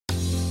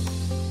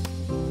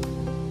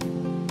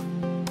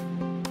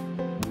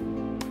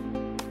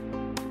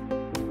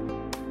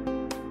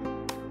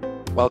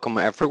Welcome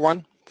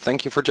everyone.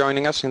 Thank you for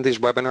joining us in this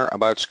webinar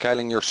about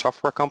scaling your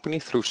software company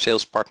through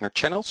sales partner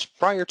channels.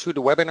 Prior to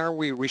the webinar,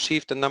 we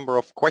received a number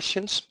of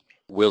questions.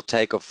 We'll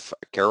take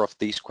care of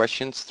these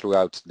questions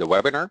throughout the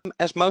webinar.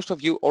 As most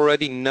of you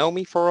already know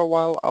me for a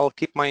while, I'll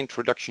keep my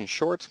introduction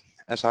short.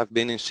 As I've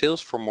been in sales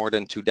for more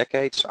than 2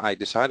 decades, I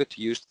decided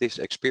to use this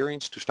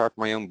experience to start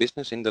my own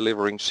business in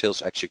delivering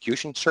sales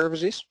execution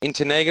services. In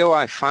Tenego,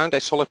 I found a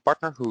solid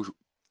partner who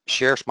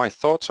shares my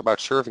thoughts about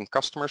serving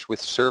customers with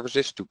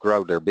services to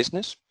grow their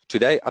business.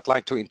 Today, I'd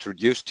like to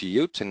introduce to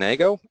you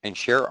Tenego and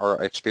share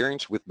our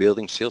experience with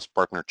building sales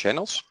partner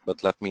channels.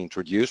 But let me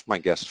introduce my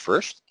guest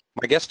first.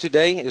 My guest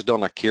today is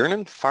Donna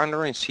Kiernan,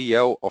 founder and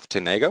CEO of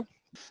Tenego.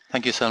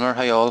 Thank you, Selmer.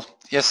 Hi, all.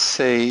 Yes,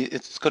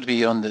 it's good to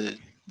be on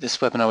this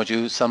webinar with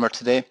you, Selmer,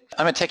 today.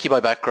 I'm a techie by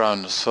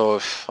background, so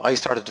I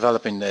started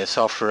developing the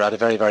software at a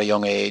very, very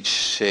young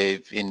age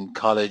in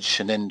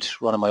college, and then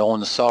running my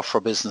own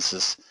software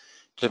businesses,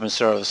 delivering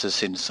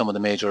services in some of the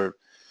major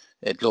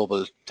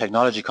global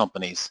technology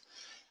companies,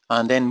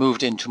 and then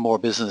moved into more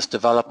business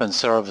development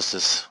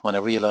services when I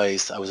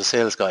realized I was a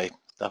sales guy.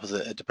 That was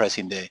a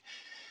depressing day.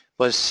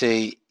 But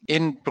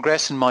in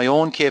progressing my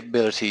own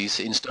capabilities,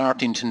 in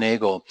starting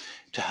Tenego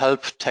to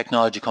help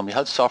technology companies,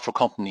 help software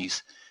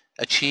companies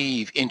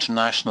achieve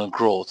international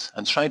growth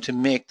and trying to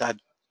make that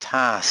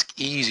task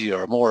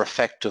easier, more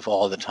effective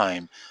all the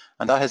time.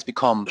 And that has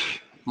become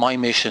my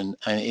mission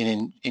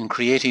in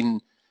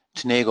creating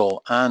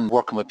Tenego and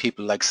working with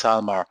people like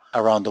Salmar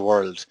around the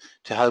world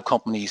to help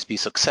companies be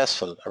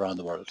successful around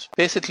the world.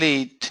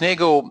 Basically,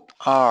 Tenego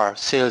are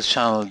sales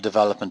channel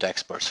development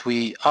experts.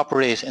 We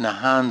operate in a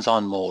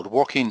hands-on mode,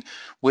 working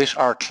with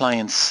our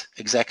clients'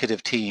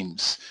 executive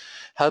teams,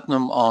 helping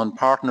them on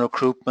partner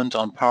recruitment,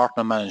 on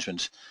partner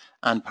management,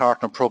 and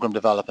partner program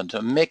development,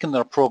 and making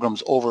their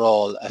programs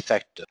overall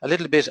effective. A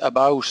little bit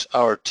about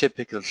our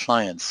typical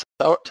clients.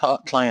 Our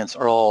clients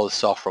are all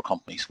software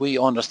companies. We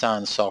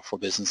understand software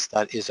business.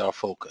 That is our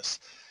focus.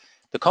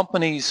 The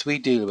companies we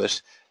deal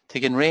with, they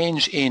can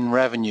range in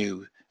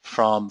revenue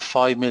from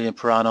 5 million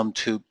per annum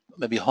to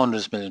maybe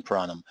hundreds of million per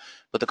annum.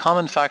 But the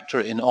common factor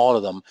in all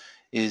of them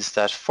is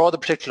that for the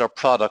particular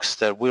products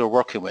that we're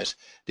working with,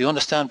 they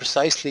understand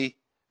precisely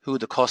who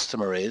the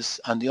customer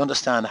is, and they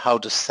understand how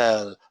to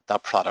sell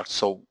that product,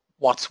 so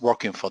what's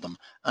working for them.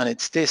 And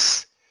it's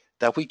this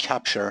that we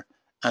capture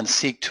and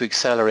seek to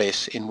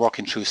accelerate in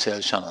working through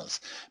sales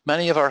channels.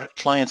 Many of our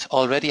clients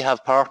already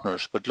have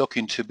partners, but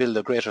looking to build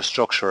a greater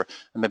structure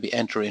and maybe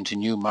enter into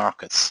new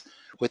markets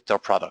with their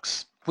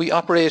products. We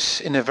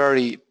operate in a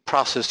very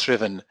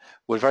process-driven,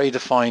 with very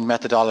defined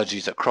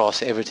methodologies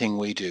across everything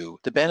we do.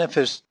 The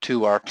benefit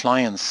to our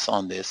clients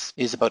on this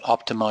is about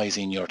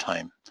optimizing your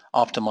time,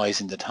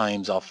 optimizing the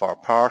times of our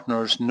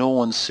partners,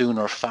 knowing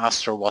sooner,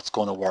 faster what's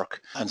going to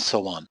work, and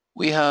so on.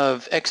 We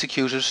have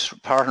executed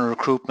partner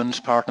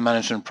recruitment, partner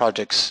management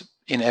projects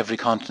in every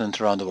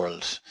continent around the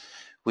world.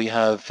 We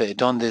have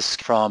done this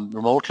from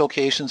remote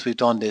locations. We've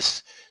done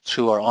this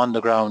through our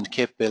on-the-ground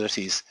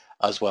capabilities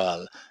as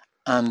well.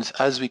 And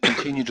as we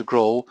continue to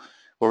grow,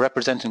 we're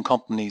representing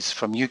companies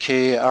from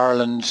UK,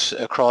 Ireland,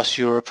 across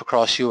Europe,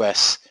 across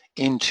US,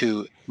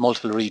 into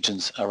multiple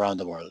regions around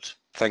the world.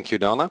 Thank you,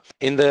 Donna.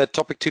 In the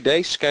topic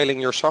today, scaling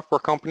your software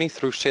company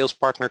through sales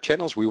partner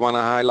channels, we want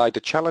to highlight the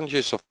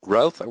challenges of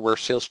growth and where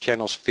sales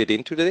channels fit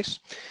into this.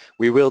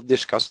 We will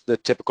discuss the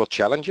typical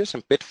challenges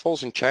and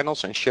pitfalls in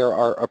channels and share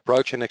our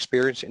approach and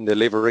experience in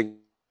delivering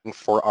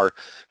for our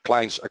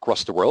clients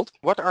across the world.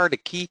 What are the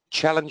key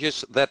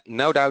challenges that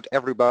no doubt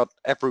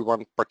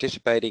everyone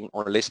participating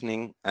or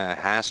listening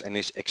has and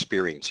is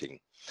experiencing?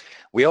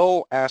 We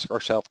all ask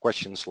ourselves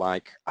questions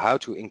like how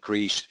to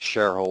increase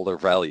shareholder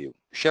value.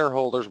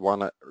 Shareholders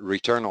want a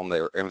return on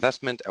their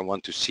investment and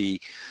want to see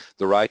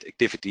the right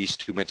activities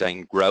to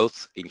maintain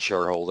growth in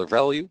shareholder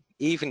value,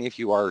 even if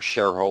you are a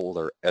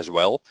shareholder as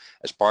well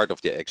as part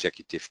of the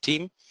executive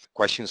team.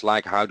 Questions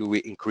like how do we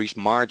increase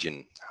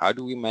margin? How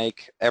do we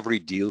make every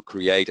deal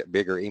create a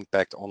bigger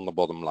impact on the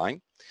bottom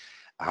line?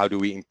 How do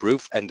we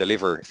improve and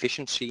deliver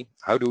efficiency?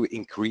 How do we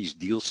increase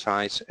deal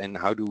size? And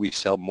how do we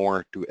sell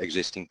more to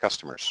existing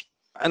customers?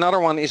 Another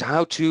one is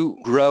how to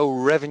grow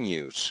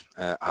revenues.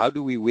 How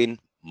do we win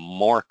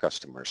more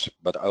customers?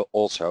 But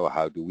also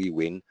how do we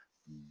win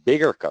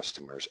bigger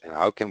customers? And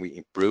how can we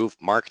improve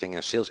marketing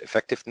and sales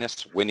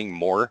effectiveness, winning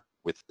more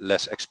with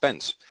less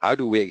expense? How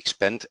do we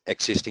expand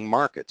existing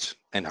markets?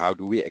 And how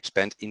do we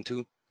expand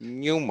into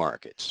new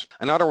markets?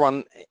 Another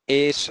one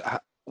is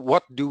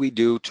what do we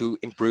do to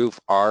improve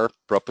our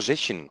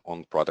proposition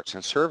on products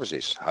and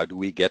services? How do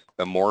we get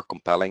a more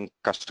compelling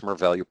customer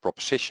value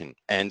proposition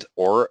and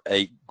or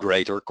a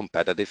greater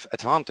competitive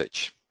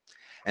advantage?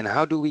 And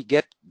how do we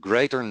get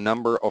greater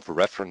number of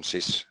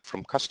references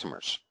from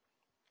customers?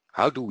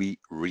 How do we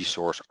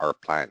resource our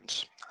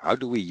plans? How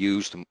do we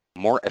use the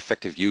more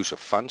effective use of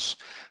funds,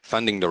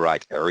 funding the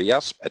right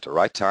areas at the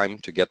right time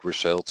to get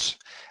results?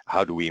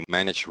 How do we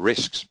manage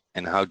risks?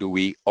 And how do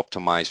we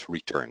optimize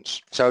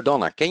returns? So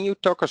Donna, can you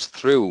talk us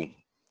through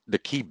the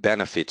key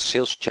benefits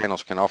sales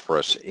channels can offer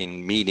us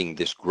in meeting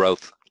this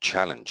growth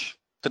challenge?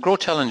 The growth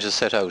challenges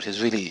set out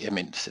is really,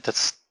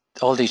 that's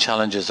all these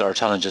challenges are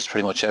challenges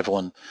pretty much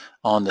everyone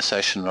on the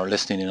session or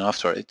listening in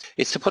after.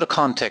 It's to put a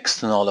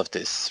context in all of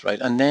this, right?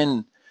 And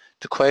then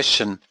to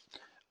question,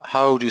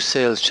 how do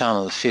sales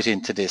channels fit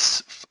into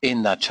this,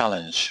 in that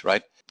challenge,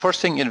 right?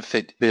 First thing,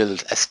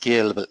 build a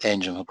scalable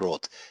engine for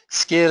growth.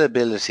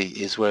 Scalability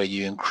is where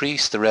you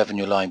increase the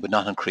revenue line but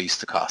not increase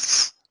the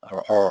costs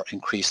or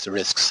increase the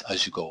risks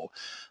as you go.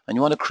 And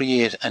you want to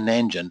create an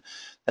engine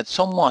that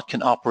somewhat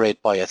can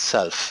operate by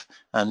itself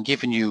and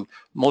giving you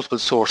multiple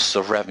sources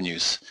of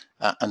revenues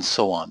and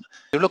so on.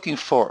 You're looking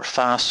for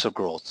faster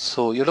growth.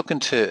 So you're looking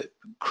to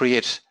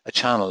create a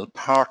channel,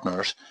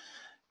 partners,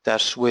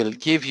 that will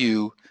give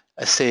you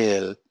a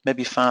sale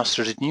maybe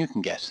faster than you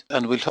can get.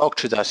 And we'll talk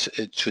through that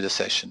through the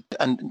session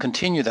and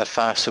continue that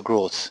faster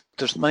growth.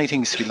 There's many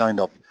things to be lined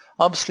up.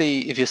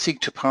 Obviously, if you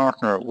seek to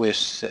partner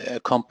with a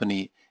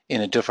company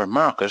in a different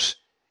market,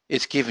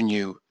 it's giving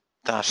you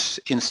that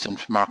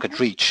instant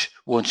market reach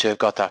once you've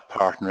got that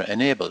partner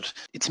enabled.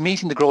 It's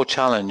meeting the growth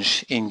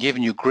challenge in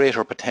giving you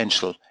greater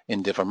potential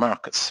in different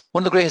markets.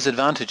 One of the greatest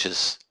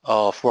advantages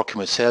of working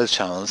with sales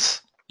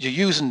channels, you're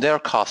using their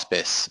cost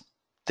base,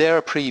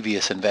 their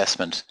previous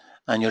investment,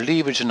 and you're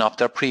leveraging up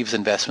their previous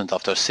investment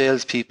of their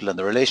salespeople and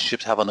the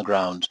relationships they have on the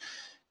ground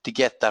to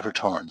get that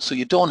return. So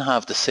you don't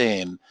have the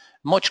same,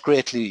 much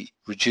greatly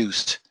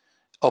reduced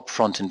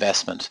upfront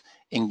investment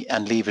and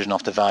leveraging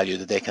off the value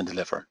that they can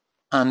deliver.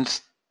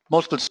 And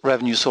multiple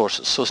revenue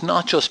sources. So it's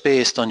not just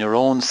based on your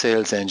own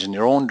sales engine,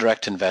 your own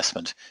direct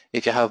investment.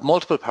 If you have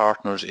multiple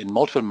partners in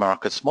multiple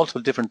markets,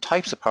 multiple different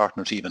types of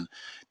partners even,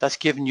 that's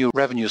giving you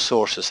revenue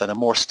sources and a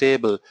more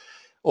stable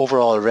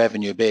overall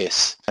revenue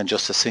base than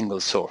just a single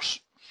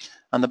source.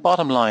 And the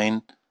bottom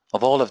line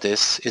of all of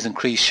this is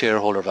increased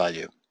shareholder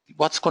value.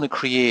 What's going to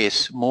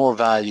create more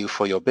value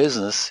for your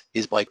business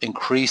is by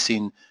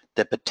increasing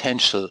the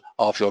potential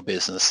of your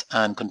business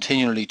and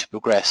continually to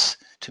progress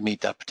to meet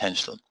that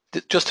potential.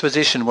 Just to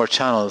position where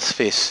channels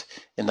fit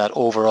in that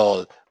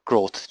overall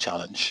growth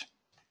challenge.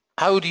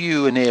 How do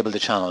you enable the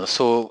channel?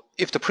 So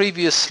if the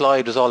previous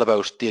slide was all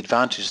about the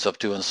advantages of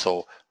doing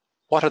so,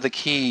 what are the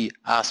key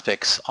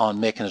aspects on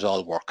making it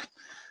all work?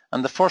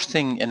 And the first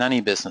thing in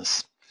any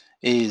business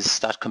is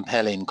that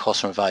compelling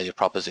customer value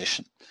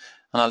proposition.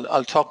 And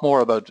I'll talk more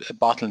about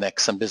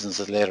bottlenecks and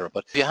businesses later,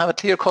 but if you have a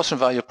clear customer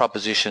value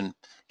proposition,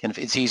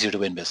 it's easier to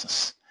win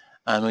business.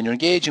 And when you're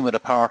engaging with a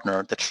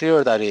partner, the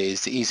clearer that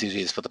is, the easier it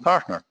is for the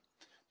partner.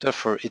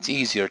 Therefore, it's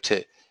easier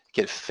to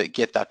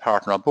get that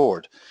partner on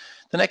board.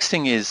 The next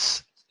thing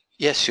is,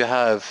 yes, you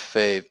have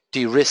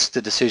de-risked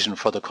the decision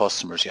for the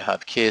customers. You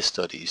have case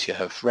studies. You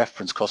have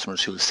reference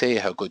customers who will say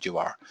how good you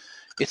are.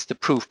 It's the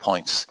proof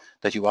points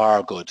that you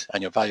are good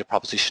and your value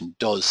proposition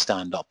does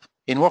stand up.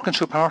 In working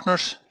through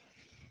partners,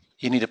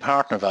 you need a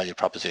partner value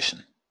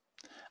proposition.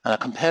 And a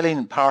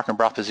compelling partner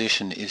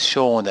proposition is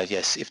showing that,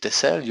 yes, if they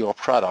sell your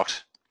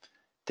product,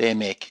 they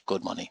make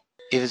good money.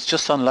 If it's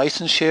just on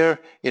license share,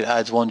 it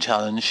adds one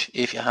challenge.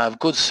 If you have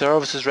good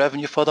services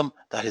revenue for them,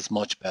 that is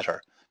much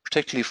better,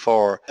 particularly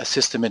for a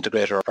system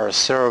integrator or a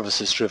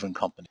services-driven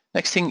company.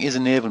 Next thing is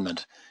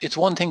enablement. It's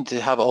one thing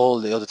to have all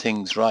the other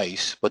things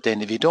right, but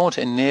then if you don't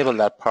enable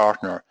that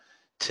partner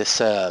to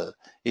sell,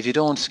 if you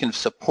don't kind of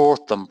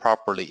support them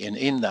properly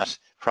in that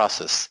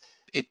process,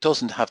 it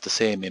doesn't have the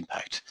same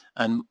impact.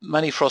 And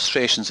many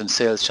frustrations in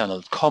sales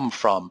channels come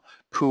from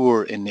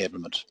poor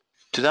enablement.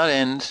 To that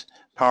end,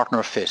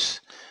 partner fit.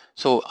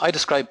 So I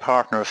describe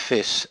partner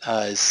fit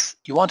as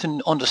you want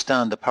to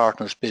understand the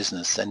partner's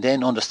business and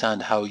then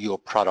understand how your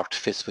product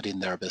fits within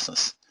their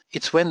business.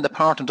 It's when the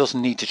partner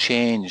doesn't need to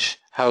change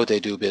how they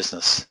do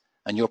business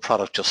and your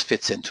product just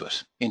fits into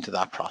it, into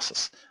that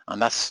process. And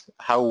that's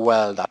how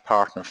well that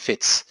partner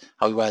fits,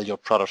 how well your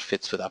product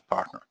fits with that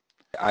partner.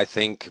 I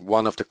think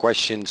one of the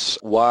questions,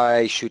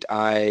 why should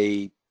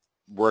I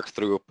work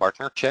through a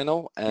partner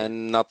channel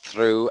and not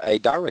through a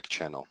direct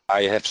channel?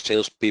 I have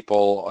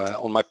salespeople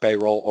on my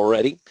payroll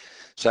already,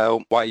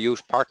 so why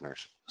use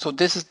partners? So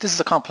this is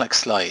a complex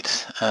slide,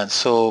 and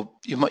so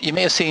you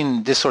may have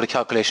seen this sort of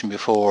calculation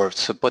before.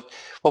 But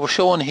what we're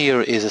showing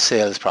here is a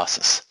sales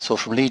process. So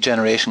from lead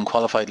generation,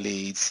 qualified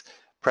leads,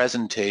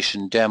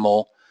 presentation,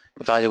 demo,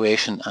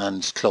 evaluation,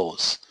 and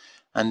close.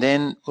 And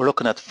then we're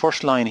looking at the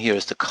first line here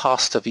is the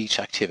cost of each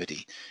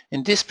activity.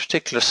 In this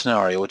particular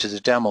scenario, which is a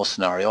demo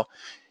scenario,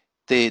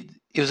 it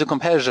was a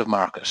competitive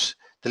market.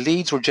 The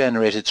leads were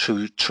generated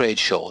through trade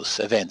shows,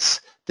 events.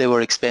 They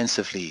were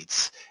expensive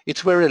leads.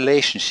 It's where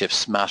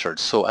relationships mattered.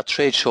 So at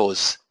trade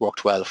shows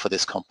worked well for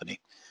this company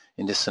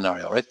in this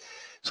scenario, right?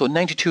 So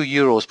 92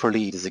 euros per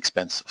lead is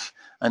expensive.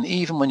 And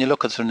even when you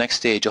look at the next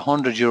stage,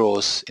 100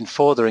 euros in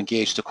further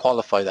engaged to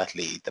qualify that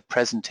lead. The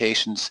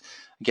presentations,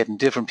 getting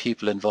different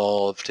people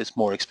involved, is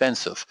more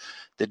expensive.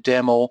 The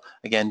demo,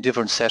 again,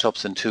 different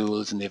setups and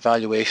tools, and the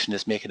evaluation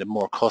is making it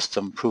more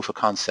custom proof of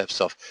concept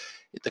stuff.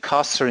 The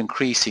costs are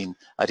increasing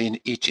at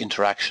each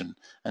interaction.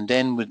 And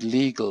then with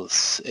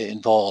legals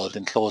involved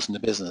in closing the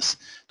business,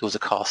 there was a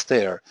cost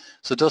there.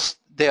 So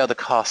they are the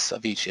costs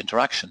of each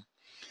interaction.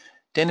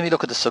 Then we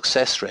look at the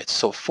success rates.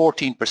 So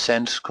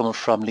 14% coming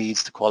from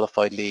leads to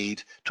qualified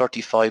lead,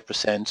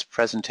 35%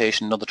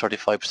 presentation, another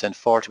 35%,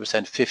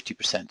 40%,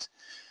 50%.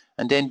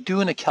 And then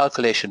doing a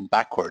calculation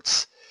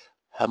backwards.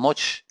 How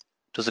much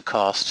does it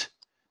cost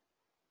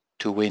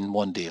to win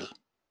one deal?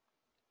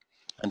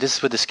 And this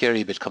is where the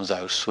scary bit comes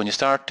out. When you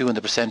start doing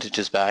the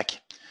percentages back,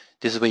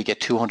 this is where you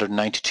get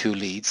 292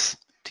 leads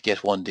to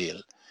get one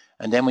deal.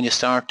 And then when you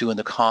start doing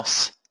the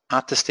costs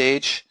at the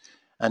stage,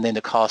 and then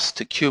the costs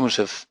to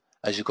cumulative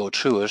as you go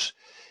through it,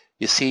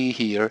 you see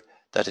here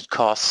that it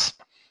costs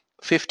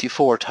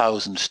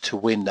 54,000 to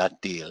win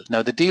that deal.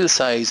 Now the deal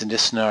size in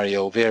this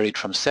scenario varied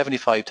from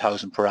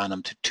 75,000 per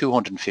annum to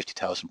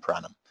 250,000 per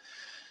annum.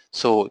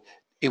 So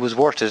it was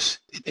worth it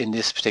in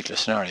this particular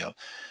scenario.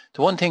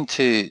 The one thing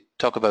to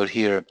talk about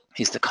here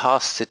is the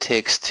costs it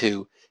takes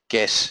to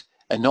get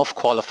enough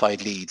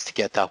qualified leads to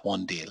get that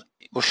one deal.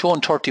 We're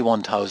showing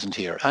 31,000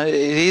 here, and it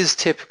is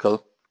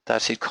typical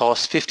that it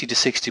costs 50 to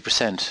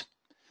 60%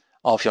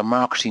 of your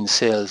marketing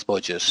sales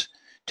budget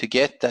to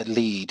get that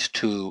lead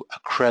to a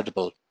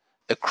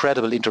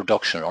credible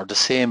introduction, or the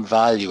same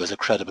value as a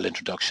credible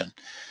introduction.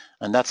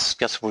 And that's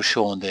what we're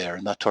showing there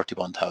in that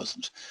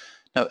 31,000.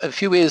 Now, a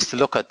few ways to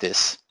look at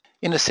this.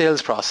 In a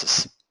sales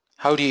process,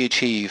 how do you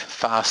achieve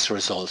faster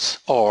results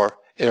or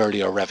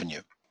earlier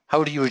revenue?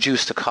 How do you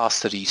reduce the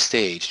cost at each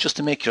stage just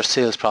to make your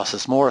sales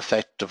process more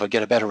effective or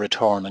get a better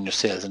return on your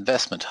sales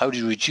investment? How do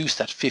you reduce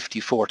that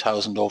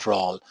 54,000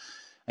 overall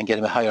and get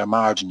a higher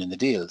margin in the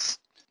deals?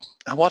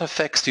 And what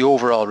affects the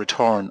overall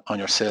return on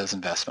your sales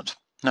investment?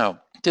 Now,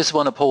 this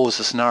one poses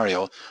a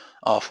scenario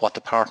of what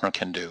the partner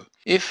can do.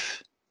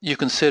 If you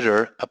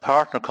consider a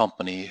partner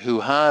company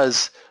who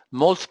has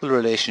multiple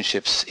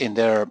relationships in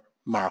their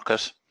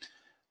market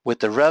with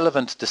the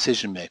relevant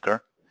decision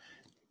maker,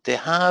 they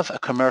have a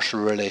commercial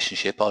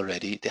relationship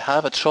already, they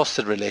have a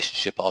trusted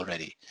relationship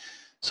already.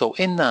 So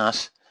in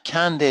that,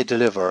 can they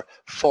deliver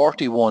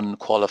 41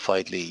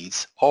 qualified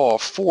leads or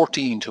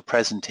 14 to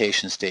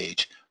presentation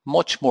stage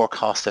much more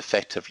cost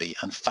effectively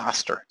and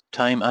faster,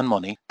 time and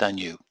money, than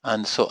you?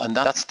 And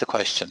that's the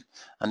question,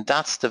 and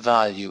that's the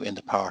value in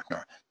the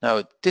partner.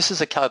 Now, this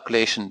is a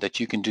calculation that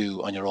you can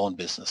do on your own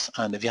business,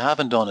 and if you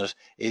haven't done it,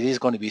 it is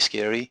going to be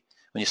scary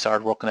when you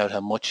start working out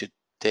how much it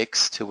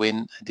takes to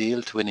win a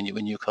deal, to win a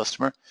new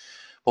customer.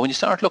 But when you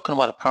start looking at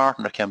what a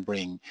partner can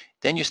bring,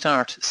 then you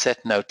start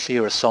setting out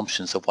clear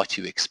assumptions of what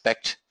you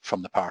expect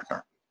from the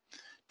partner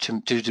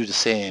to do the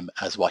same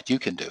as what you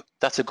can do.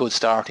 That's a good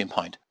starting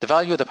point. The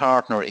value of the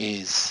partner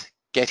is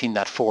getting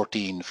that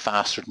 14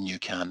 faster than you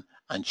can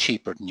and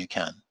cheaper than you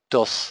can.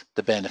 Thus,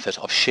 the benefit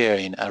of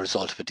sharing a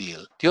result of a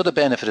deal. The other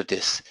benefit of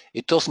this,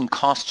 it doesn't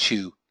cost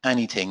you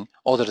anything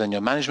other than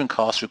your management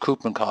costs,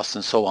 recruitment costs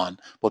and so on,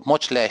 but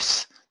much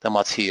less than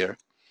what's here,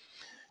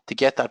 to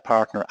get that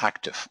partner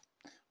active,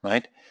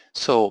 right?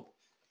 So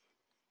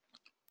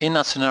in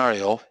that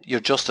scenario, you're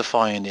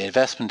justifying the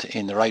investment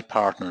in the right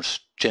partners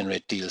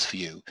generate deals for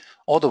you.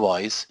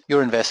 Otherwise,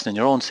 you're investing in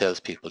your own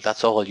salespeople.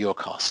 That's all your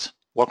cost.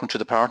 Working through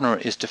the partner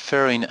is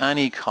deferring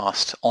any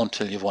cost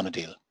until you've won a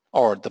deal,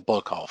 or the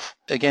bulk of.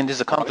 Again, this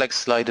is a complex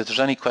slide. If there's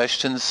any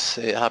questions,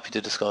 happy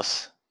to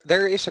discuss.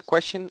 There is a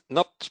question,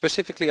 not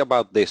specifically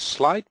about this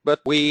slide, but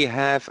we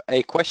have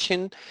a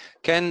question.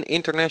 Can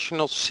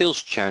international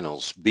sales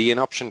channels be an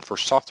option for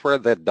software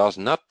that does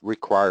not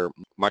require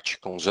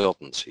much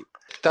consultancy?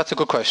 That's a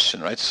good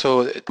question, right?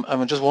 So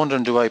I'm just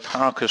wondering, do I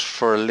park it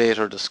for a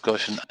later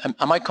discussion?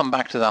 I might come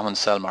back to that one,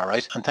 Selmar,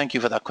 right? And thank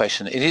you for that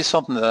question. It is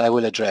something that I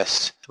will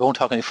address. I won't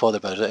talk any further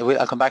about it.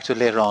 I'll come back to it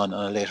later on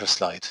a later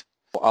slide.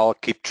 I'll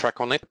keep track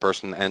on it. The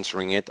person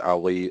answering it, I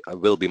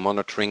will be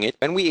monitoring it.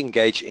 When we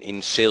engage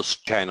in sales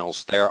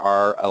channels, there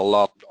are a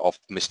lot of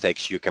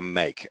mistakes you can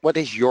make. What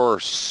is your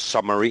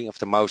summary of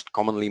the most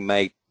commonly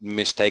made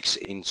mistakes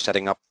in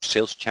setting up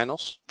sales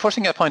channels? First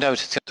thing I point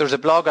out, there's a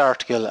blog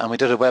article and we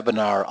did a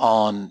webinar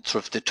on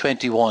sort of the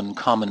 21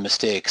 common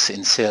mistakes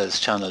in sales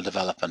channel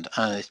development,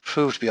 and it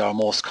proved to be our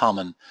most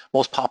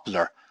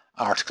popular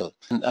article.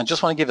 And I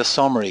just want to give a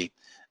summary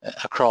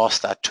across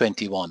that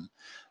 21.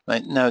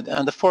 Right now,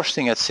 and the first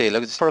thing I'd say,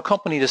 look, for a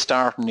company that's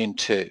starting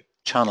into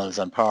channels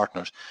and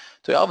partners,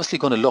 they're obviously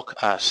going to look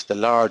at the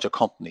larger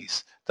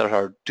companies that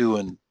are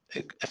doing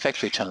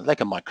effectively channels, like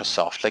a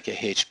Microsoft, like a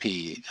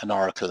HP, an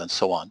Oracle, and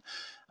so on,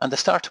 and they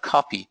start to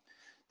copy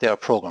their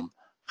program.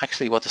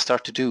 Actually, what they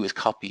start to do is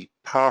copy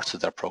parts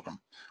of their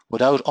program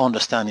without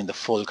understanding the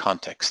full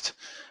context.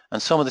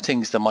 And some of the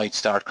things they might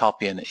start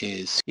copying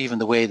is even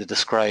the way they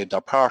describe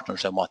their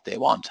partners and what they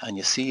want. And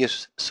you see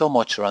it so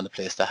much around the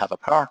place. They have a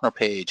partner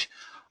page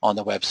on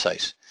the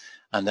website,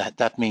 and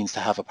that means to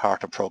have a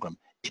partner program.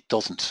 It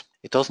doesn't.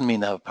 It doesn't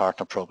mean to have a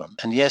partner program.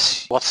 And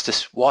yes,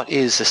 what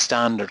is a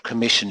standard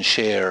commission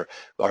share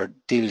or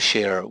deal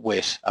share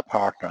with a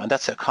partner? And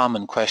that's a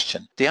common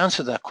question. The answer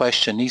to that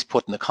question needs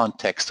put in the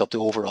context of the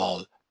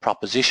overall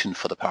proposition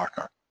for the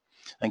partner.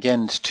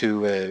 Again,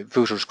 to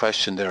Wouter's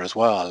question there as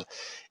well,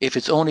 if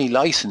it's only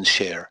license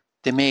share,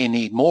 they may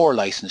need more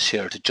license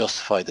share to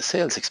justify the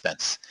sales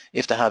expense.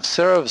 If they have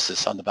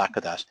services on the back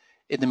of that,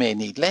 They may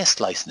need less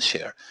license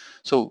share.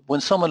 So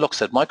when someone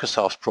looks at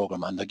Microsoft's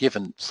program and they're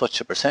given such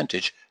a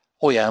percentage,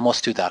 oh yeah, I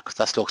must do that because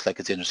that looks like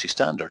it's industry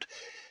standard.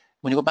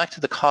 When you go back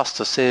to the cost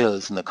of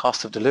sales and the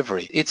cost of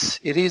delivery, it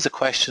is a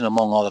question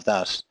among all of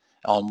that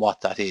on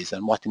what that is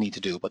and what they need to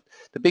do. But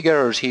the big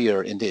errors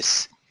here in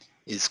this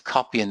is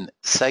copying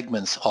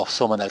segments of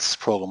someone else's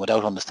program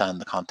without understanding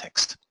the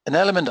context. An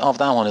element of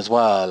that one as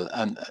well,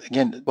 and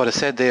again, what I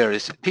said there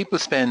is people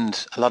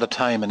spend a lot of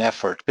time and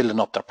effort building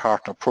up their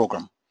partner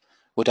program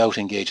without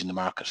engaging the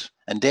market,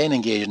 and then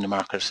engage in the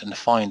market and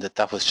find that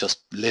that was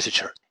just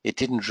literature. It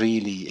didn't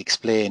really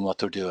explain what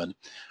they're doing.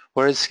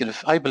 Whereas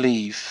I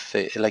believe,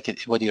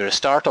 whether you're a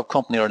startup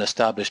company or an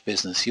established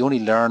business, you only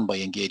learn by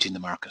engaging the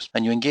market.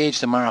 And you engage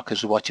the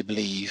market with what you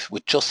believe,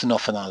 with just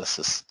enough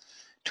analysis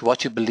to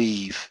what you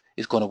believe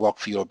is going to work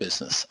for your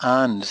business.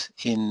 And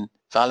in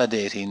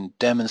validating,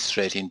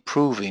 demonstrating,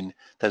 proving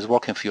that it's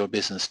working for your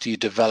business, do you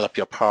develop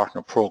your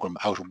partner program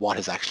out of what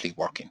is actually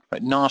working,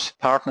 right? Not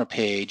partner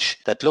page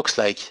that looks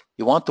like,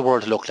 you want the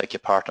world to look like your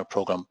partner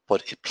program,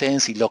 but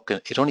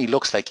it only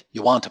looks like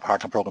you want a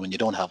partner program and you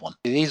don't have one.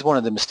 It is one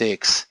of the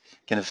mistakes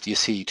you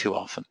see too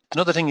often.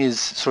 Another thing is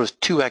sort of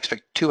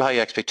too high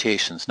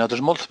expectations. Now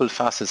there's multiple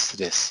facets to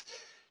this.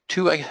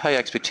 Too high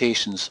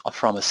expectations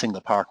from a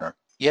single partner.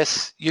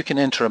 Yes, you can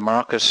enter a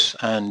market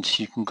and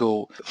you can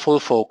go full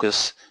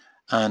focus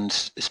and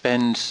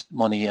spend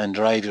money and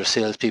drive your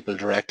salespeople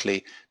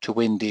directly to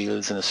win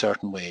deals in a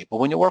certain way. But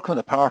when you're working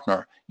with a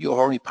partner, you're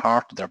already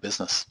part of their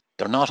business.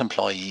 They're not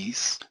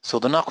employees, so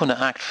they're not going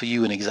to act for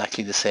you in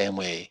exactly the same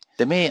way.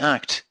 They may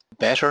act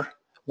better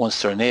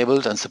once they're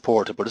enabled and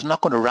supported, but it's not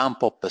going to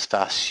ramp up as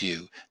fast as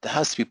you. That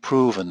has to be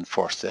proven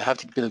first. They have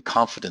to build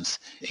confidence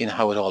in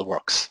how it all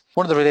works.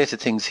 One of the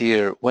related things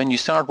here, when you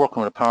start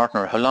working with a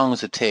partner, how long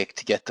does it take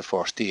to get the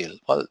first deal?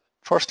 Well,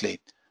 firstly,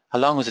 how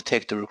long does it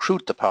take to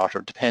recruit the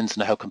partner depends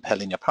on how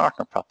compelling your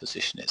partner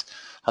proposition is.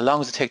 How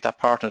long does it take that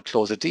partner to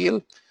close a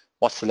deal?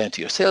 What's the length of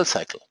your sales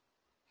cycle?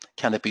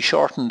 Can it be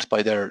shortened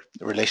by their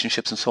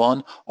relationships and so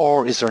on?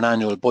 Or is there an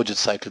annual budget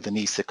cycle that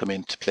needs to come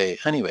into play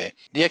anyway?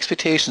 The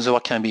expectations of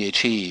what can be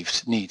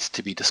achieved needs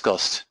to be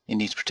discussed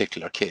in each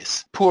particular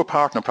case. Poor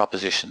partner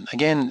proposition.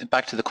 Again,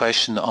 back to the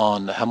question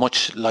on how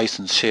much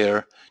license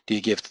share do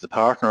you give to the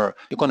partner?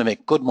 You're going to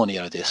make good money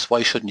out of this.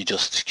 Why shouldn't you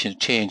just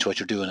change what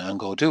you're doing and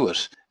go do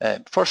it?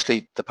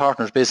 Firstly, the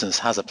partner's business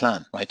has a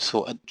plan, right?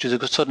 So you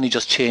could suddenly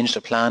just change the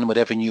plan with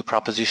every new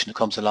proposition that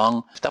comes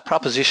along. That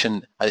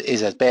proposition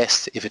is at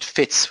best if it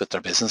fits with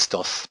their business,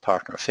 does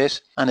partner fit,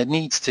 and it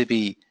needs to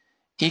be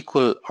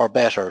equal or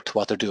better to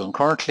what they're doing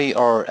currently,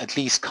 or at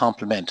least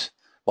complement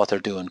what they're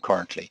doing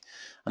currently.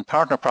 And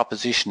partner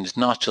proposition is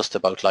not just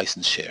about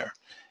license share.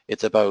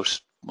 It's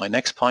about, my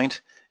next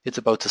point, it's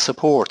about the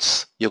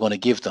supports you're going to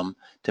give them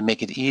to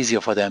make it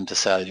easier for them to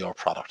sell your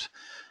product.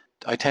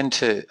 I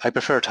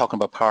prefer talking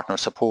about partner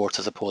supports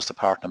as opposed to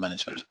partner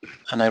management.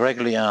 And I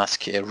regularly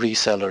ask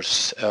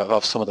resellers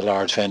of some of the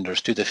large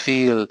vendors, do they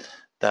feel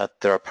that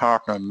their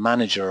partner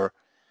manager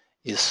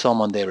is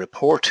someone they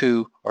report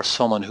to or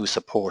someone who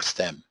supports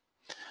them?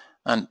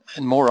 And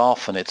more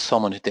often it's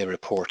someone who they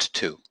report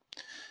to,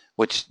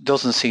 which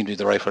doesn't seem to be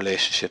the right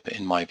relationship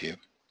in my view.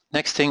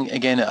 Next thing,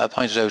 again, I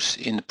pointed out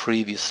in the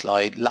previous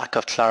slide, lack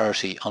of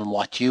clarity on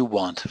what you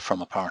want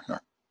from a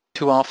partner.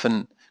 Too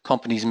often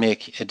companies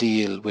make a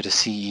deal with a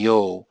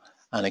CEO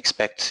and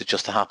expect it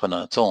just to happen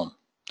on its own.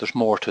 There's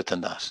more to it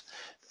than that.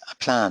 A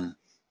plan.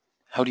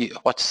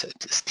 What's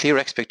clear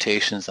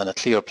expectations and a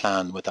clear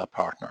plan with that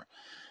partner.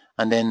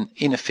 And then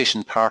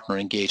inefficient partner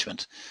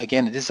engagement.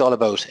 Again, this is all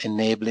about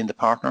enabling the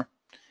partner.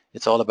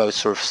 It's all about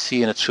sort of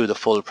seeing it through the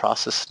full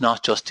process,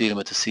 not just dealing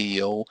with the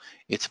CEO.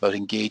 It's about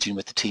engaging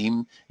with the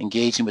team,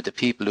 engaging with the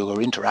people who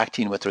are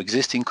interacting with their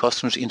existing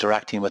customers,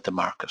 interacting with the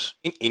market.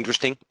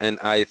 Interesting, and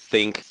I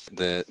think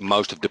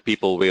most of the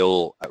people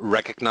will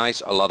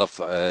recognize a lot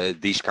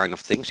of these kind of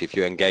things if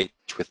you engage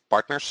with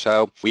partners.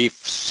 So we've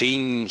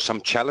seen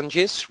some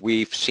challenges,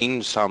 we've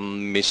seen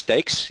some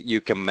mistakes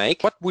you can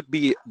make. What would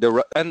be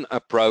an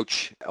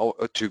approach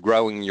to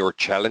growing your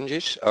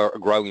challenges or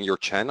growing your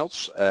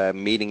channels,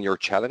 meeting your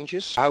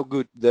challenges? How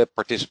could the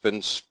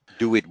participants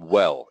do it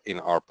well in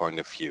our point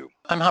of view?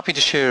 I'm happy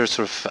to share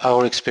sort of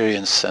our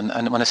experience, and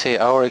when I say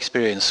our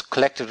experience,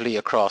 collectively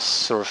across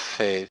sort of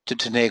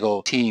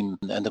Tanego team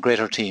and the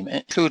greater team,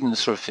 including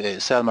sort of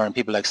Selmar and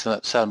people like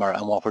Selmar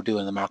and what we're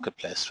doing in the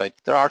marketplace, right?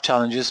 There are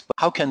challenges, but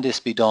how can this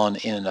be done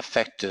in an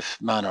effective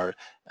manner?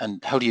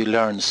 And how do you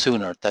learn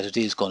sooner that it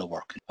is going to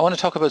work? I want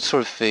to talk about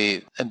sort of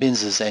a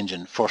business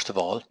engine, first of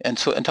all, and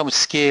talk about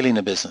scaling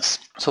a business.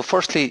 So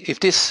firstly, if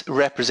this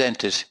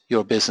represented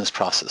your business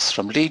process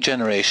from lead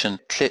generation,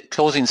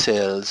 closing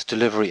sales,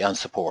 delivery and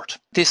support,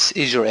 this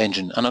is your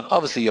engine, and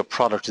obviously your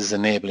product is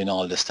enabling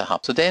all this to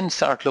happen. So then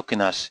start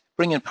looking at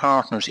bringing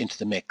partners into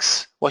the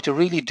mix. What you're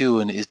really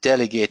doing is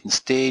delegating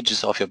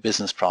stages of your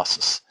business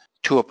process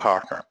to a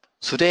partner.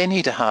 So they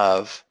need to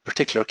have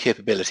particular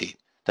capability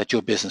that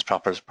your business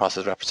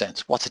process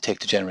represents. What's it take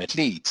to generate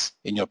leads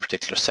in your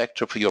particular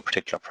sector for your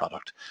particular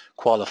product?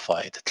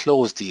 Qualify, to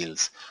close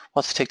deals.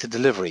 What's it take to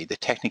delivery, the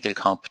technical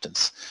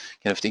competence,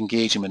 the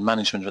engagement and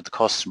management with the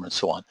customer and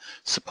so on.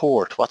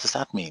 Support, what does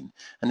that mean?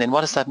 And then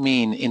what does that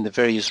mean in the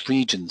various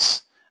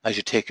regions as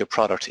you take your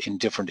product in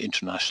different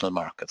international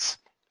markets?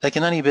 Like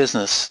in any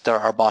business, there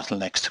are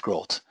bottlenecks to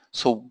growth.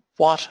 So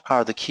what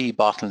are the key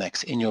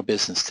bottlenecks in your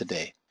business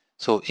today?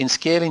 So in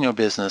scaling your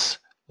business,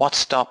 what's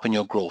stopping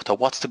your growth, or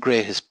what's the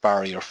greatest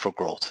barrier for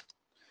growth?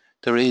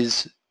 There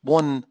is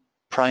one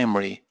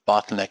primary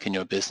bottleneck in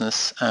your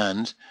business,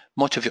 and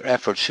much of your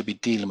effort should be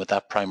dealing with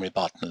that primary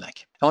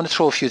bottleneck. I want to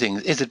throw a few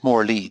things. Is it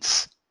more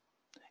leads?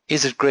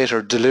 Is it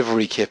greater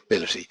delivery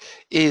capability?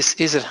 Is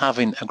it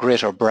having a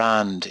greater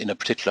brand in a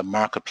particular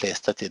marketplace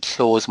that they'll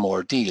close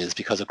more deals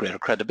because of greater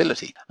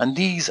credibility? And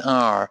these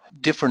are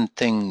different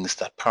things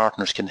that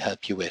partners can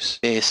help you with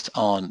based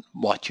on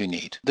what you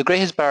need. The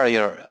greatest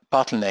barrier,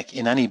 bottleneck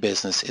in any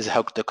business is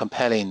how the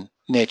compelling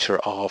nature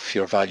of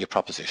your value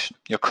proposition,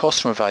 your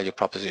customer value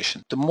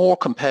proposition. The more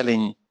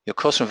compelling your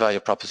customer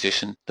value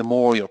proposition, the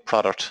more your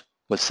product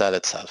will sell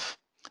itself.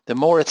 The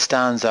more it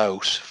stands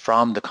out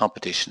from the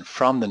competition,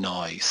 from the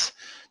noise,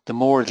 the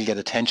more it'll get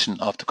attention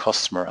of the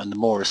customer and the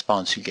more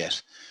response you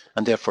get,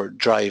 and therefore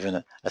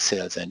driving a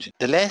sales engine.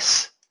 The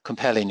less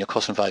compelling your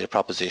customer value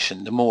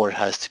proposition, the more it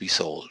has to be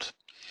sold.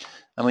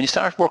 And when you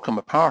start working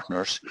with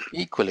partners,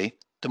 equally,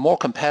 the more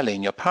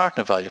compelling your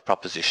partner value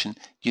proposition,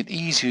 the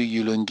easier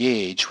you'll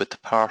engage with the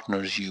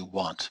partners you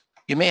want.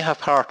 You may have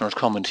partners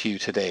coming to you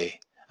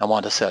today and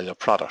want to sell your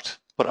product,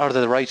 but are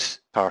they the right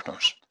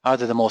partners? Are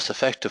they the most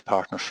effective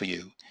partners for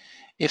you?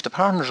 If the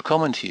partners are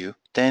coming to you,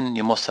 then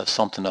you must have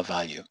something of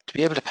value. To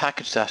be able to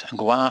package that and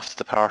go after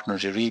the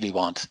partners you really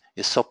want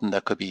is something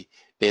that could be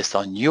based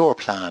on your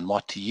plan,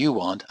 what do you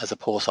want, as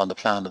opposed on the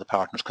plan of the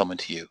partners coming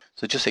to you.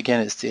 So just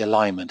again, it's the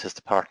alignment, it's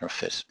the partner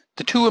fit.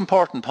 The two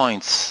important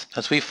points,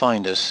 as we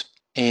find it,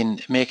 in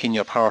making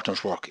your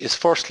partners work is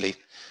firstly,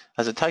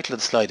 as the title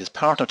of the slide is,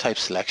 partner type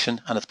selection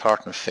and it's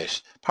partner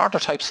fit. Partner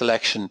type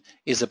selection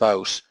is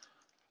about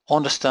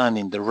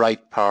understanding the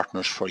right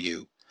partners for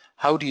you.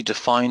 How do you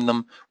define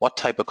them? What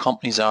type of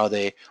companies are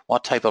they?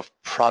 What type of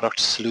product,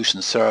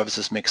 solution,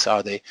 services mix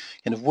are they?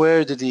 And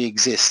where do they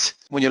exist?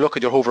 When you look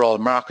at your overall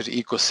market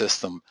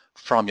ecosystem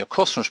from your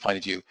customer's point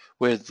of view,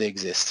 where do they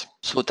exist?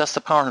 So that's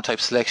the partner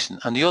type selection.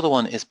 And the other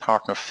one is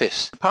partner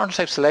fit. The partner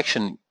type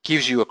selection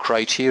gives you a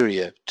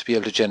criteria to be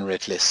able to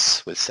generate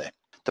lists, we'll say.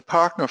 The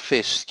partner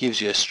fit gives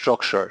you a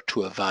structure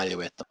to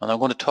evaluate them. And I'm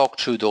going to talk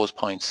through those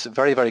points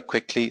very, very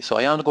quickly. So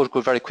I am going to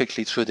go very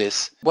quickly through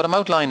this. What I'm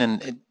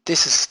outlining,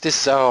 this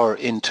is our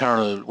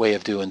internal way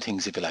of doing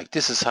things, if you like.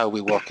 This is how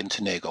we work in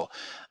Tonego.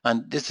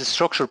 And this is a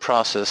structured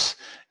process.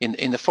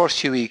 In the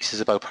first few weeks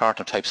is about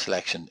partner type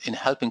selection, in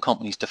helping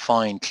companies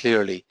define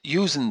clearly,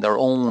 using their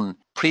own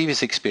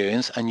previous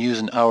experience and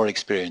using our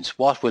experience,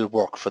 what will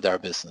work for their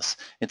business.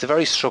 It's a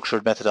very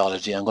structured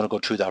methodology. I'm going to go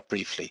through that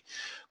briefly.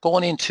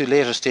 Going into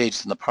later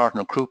stages in the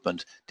partner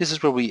recruitment, this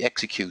is where we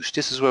execute.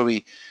 This is where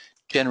we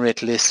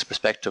generate lists of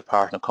prospective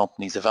partner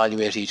companies,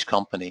 evaluate each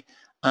company,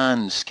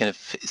 and kind of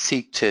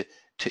seek to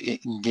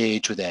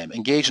engage with them,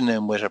 engaging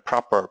them with a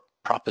proper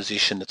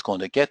proposition that's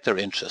going to get their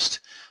interest.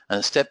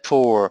 And step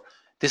 4,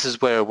 this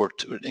is where we're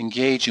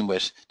engaging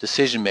with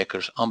decision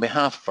makers on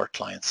behalf of our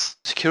clients,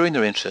 securing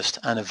their interest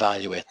and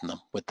evaluating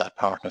them with that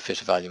partner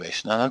fit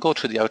evaluation. And I'll go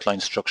through the outline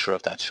structure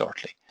of that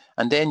shortly.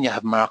 And then you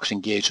have market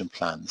engagement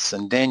plans,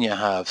 and then you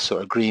have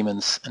sort of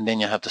agreements, and then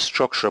you have the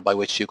structure by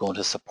which you're going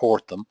to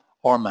support them,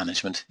 or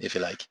management, if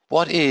you like.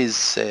 What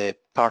is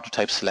partner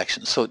type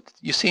selection? So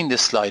you've seen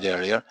this slide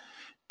earlier.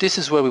 This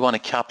is where we want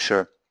to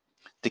capture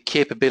the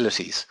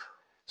capabilities.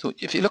 So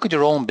if you look at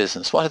your own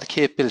business, what are the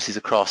capabilities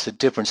across the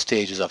different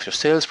stages of your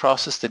sales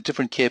process, the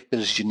different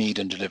capabilities you need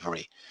in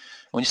delivery?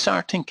 When you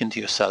start thinking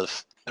to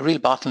yourself, a real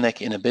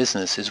bottleneck in a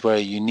business is where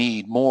you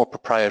need more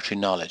proprietary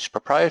knowledge,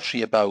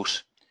 proprietary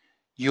about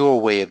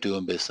your way of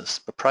doing business,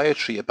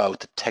 proprietary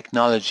about the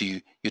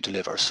technology you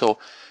deliver. So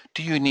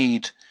do you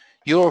need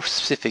your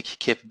specific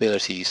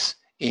capabilities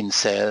in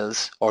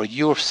sales or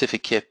your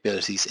specific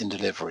capabilities in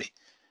delivery?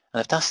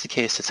 And if that's the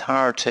case, it's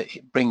hard to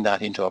bring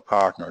that into a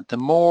partner. The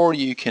more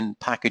you can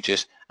package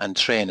it and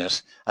train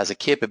it as a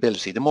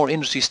capability, the more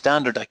industry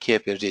standard that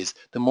capability is,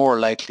 the more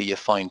likely you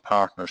find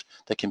partners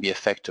that can be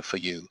effective for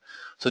you.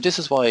 So this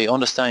is why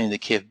understanding the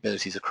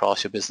capabilities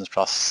across your business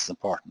process is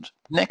important.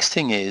 Next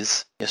thing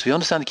is, yes, we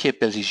understand the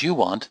capabilities you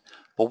want,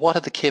 but what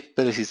are the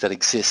capabilities that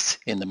exist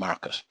in the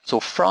market? So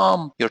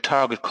from your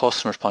target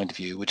customer's point of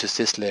view, which is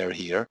this layer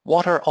here,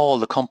 what are all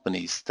the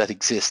companies that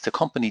exist, the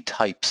company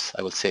types,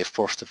 I would say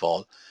first of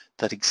all,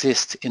 that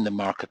exist in the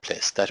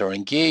marketplace that are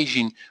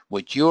engaging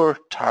with your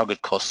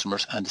target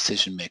customers and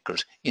decision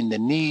makers in the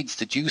needs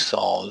that you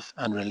solve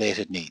and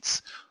related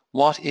needs.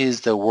 What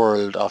is the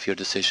world of your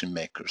decision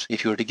makers?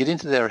 If you were to get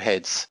into their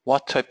heads,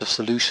 what type of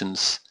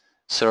solutions,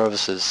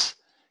 services,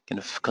 kind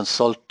of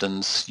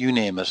consultants, you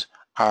name it,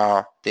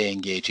 are they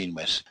engaging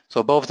with?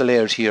 So above the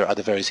layers here are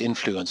the various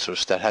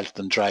influencers that help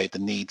them drive the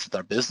needs of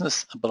their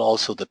business, but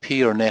also the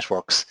peer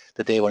networks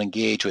that they will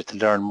engage with to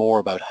learn more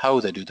about how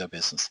they do their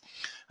business,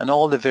 and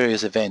all the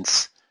various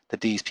events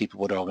that these people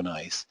would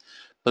organize.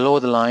 Below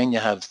the line you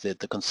have the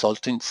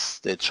consultants,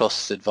 the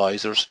trusted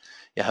advisors,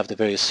 you have the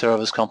various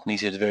service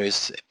companies, you have the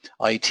various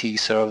IT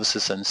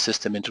services and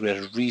system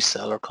integrated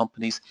reseller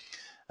companies,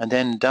 and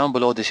then down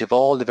below this you have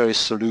all the various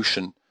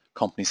solution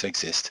companies that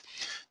exist.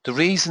 The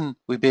reason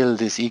we build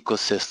this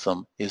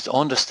ecosystem is to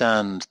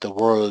understand the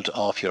world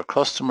of your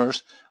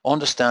customers,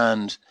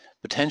 understand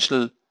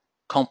potential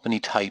company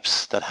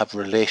types that have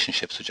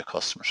relationships with your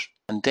customers.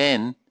 And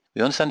then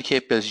we understand the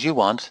capabilities you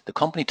want. The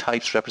company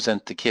types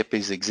represent the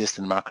capabilities that exist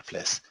in the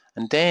marketplace.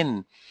 And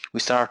then we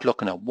start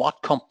looking at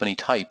what company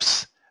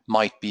types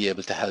might be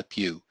able to help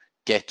you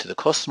get to the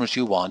customers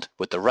you want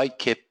with the right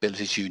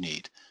capabilities you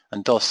need,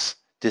 and thus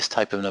this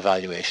type of an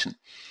evaluation.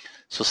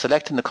 So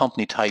selecting the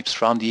company types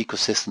from the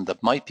ecosystem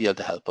that might be able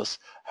to help us,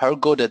 how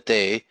good are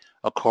they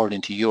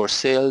according to your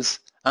sales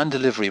and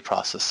delivery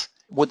process?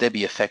 Would they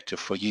be effective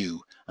for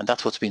you? And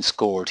that's what's been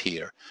scored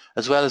here,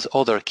 as well as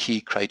other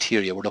key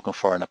criteria we're looking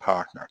for in a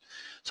partner.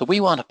 So we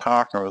want a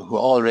partner who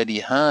already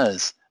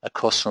has a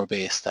customer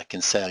base that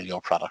can sell your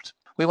product.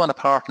 We want a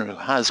partner who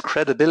has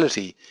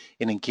credibility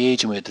in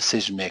engaging with a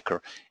decision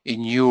maker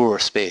in your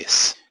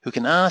space, who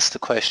can ask the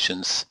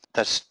questions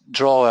that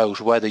draw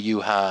out whether you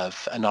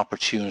have an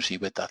opportunity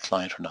with that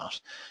client or not.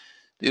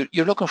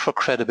 You're looking for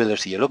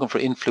credibility, you're looking for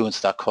influence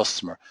of that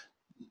customer.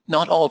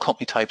 Not all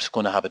company types are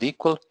going to have it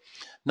equal.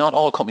 Not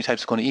all company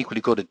types are going to equally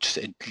good at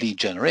lead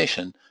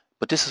generation,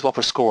 but this is what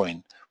we're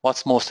scoring.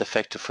 What's most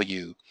effective for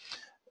you?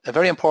 A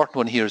very important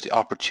one here is the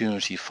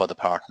opportunity for the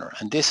partner,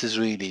 and this is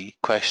really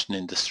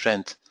questioning the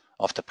strength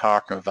of the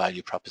partner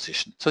value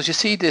proposition. So as you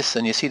see this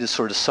and you see this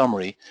sort of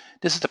summary,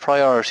 this is the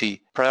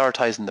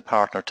prioritizing the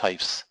partner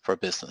types for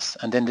business.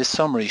 And then this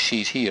summary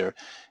sheet here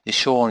is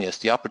showing us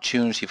the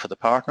opportunity for the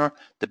partner,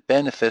 the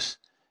benefit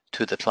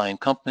to the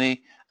client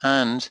company,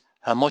 and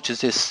how much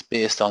is this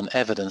based on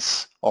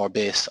evidence or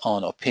based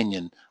on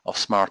opinion of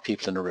smart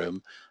people in the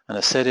room. And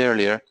as I said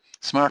earlier,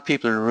 smart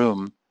people in the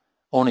room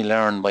only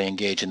learn by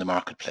engaging the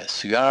marketplace.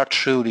 So you are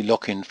truly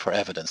looking for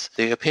evidence.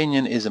 The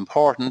opinion is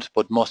important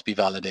but must be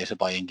validated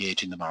by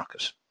engaging the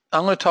market.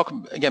 I'm going to talk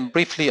again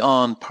briefly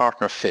on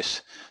partner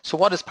fit. So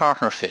what is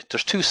partner fit?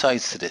 There's two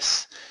sides to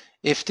this.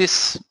 If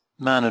this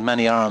man with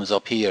many arms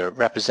up here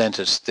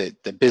represented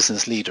the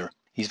business leader,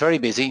 he's very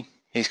busy,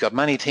 he's got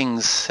many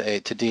things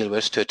to deal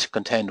with, to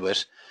contend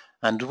with,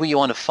 and we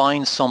want to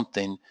find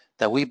something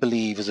that we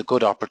believe is a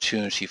good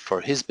opportunity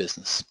for his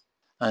business.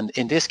 And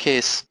in this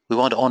case, we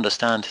want to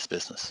understand his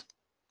business.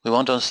 We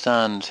want to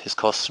understand his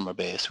customer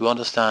base. We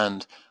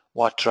understand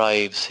what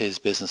drives his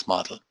business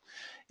model.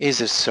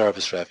 Is it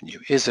service revenue?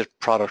 Is it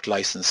product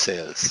license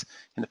sales?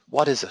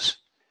 What is it?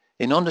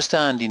 In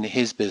understanding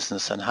his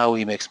business and how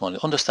he makes money,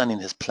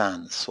 understanding his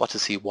plans, what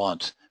does he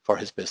want for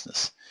his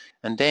business?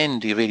 And then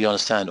do you really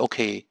understand,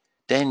 okay,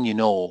 then you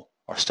know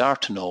or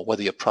start to know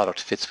whether your product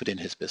fits within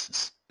his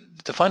business.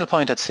 The final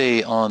point I'd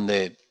say on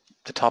the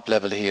top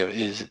level here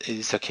is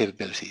their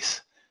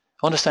capabilities.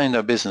 Understanding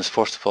their business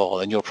first of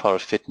all and your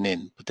product fitting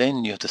in, but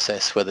then you have to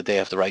assess whether they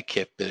have the right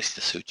capabilities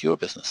to suit your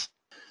business.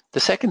 The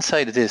second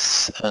side of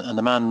this, and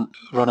the man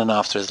running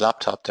after his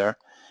laptop there,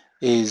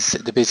 is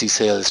the busy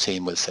sales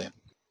team, we'll say.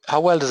 How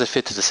well does it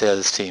fit to the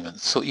sales team? And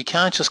so you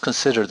can't just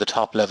consider the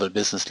top level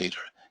business leader.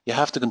 You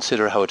have to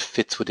consider how it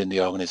fits within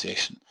the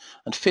organization.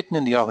 And fitting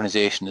in the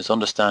organization is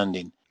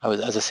understanding,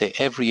 as I say,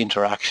 every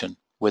interaction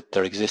with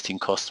their existing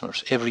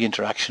customers, every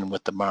interaction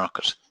with the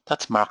market.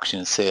 That's marketing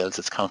and sales,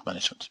 it's account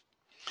management.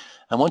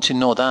 And once you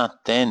know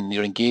that, then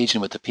you're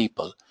engaging with the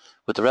people,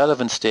 with the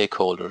relevant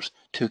stakeholders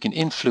who can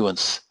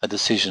influence a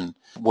decision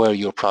where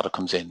your product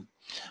comes in.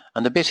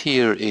 And the bit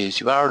here is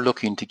you are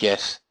looking to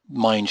get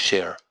mind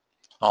share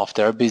of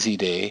their busy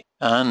day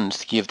and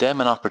to give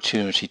them an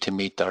opportunity to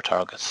meet their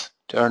targets,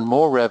 to earn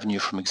more revenue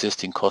from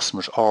existing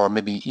customers or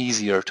maybe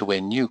easier to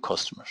win new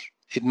customers.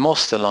 It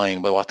must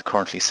align with what they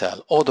currently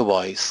sell.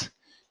 Otherwise,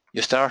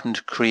 you're starting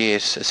to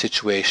create a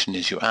situation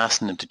is you're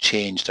asking them to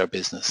change their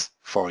business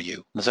for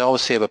you. As I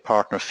always say about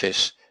partner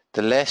fit,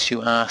 the less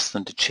you ask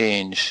them to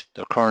change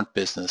their current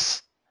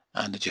business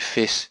and that you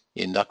fit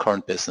in that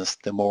current business,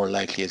 the more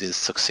likely it is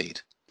to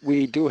succeed.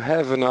 We do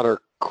have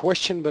another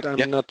question, but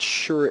I'm not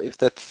sure if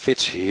that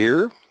fits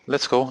here.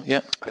 Let's go.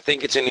 Yeah. I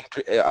think it's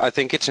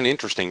an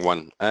interesting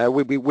one.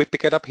 We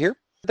pick it up here.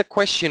 The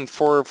question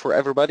for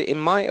everybody, in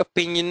my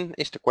opinion,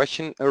 is the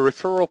question: a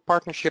referral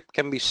partnership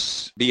can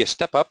be a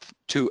step up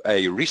to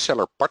a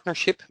reseller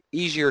partnership,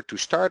 easier to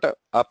start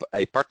up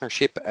a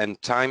partnership, and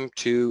time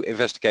to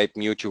investigate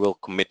mutual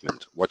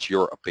commitment. What's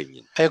your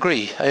opinion? I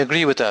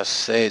agree with that.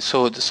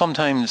 So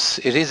sometimes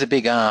it is a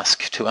big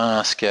ask to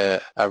ask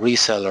a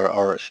reseller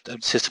or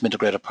a system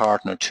integrator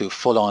partner to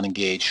full on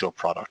engage your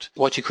product.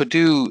 What you could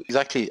do,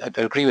 exactly, I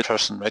agree with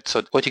person, right?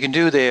 So what you can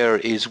do there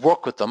is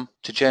work with them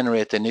to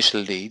generate the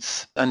initial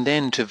leads and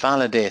then to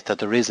validate that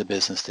there is a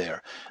business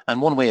there.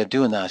 And one way of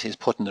doing that is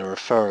putting a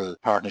referral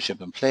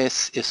partnership in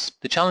place. Is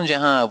the challenge you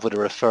have with a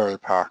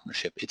referral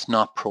partnership, it's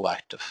not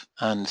proactive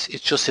and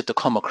it's just to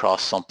come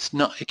across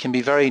something. It can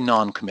be very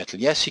non-committal.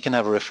 Yes, you can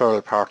have a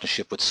referral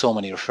partnership with so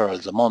many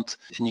referrals a month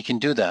and you can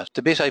do that.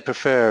 The bit I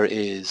prefer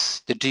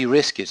is to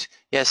de-risk it.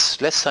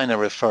 Yes, let's sign a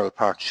referral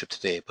partnership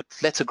today, but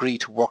let's agree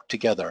to work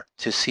together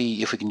to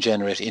see if we can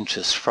generate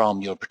interest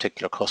from your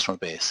particular customer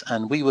base.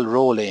 And we will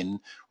roll in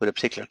with a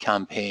particular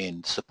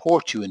campaign,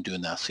 support you in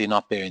doing that so you're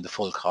not bearing the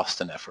full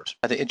cost and effort.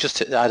 Just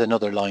to add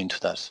another line to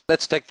that.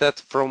 Let's take that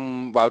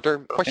from Wouter.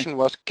 The question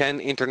was, can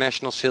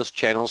international sales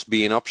channels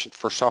be an option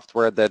for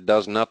software that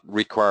does not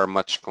require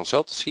much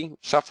consultancy?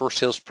 Software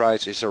sales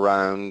price is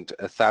around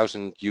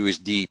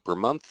 $1,000 per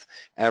month.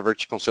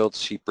 Average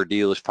consultancy per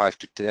deal is 5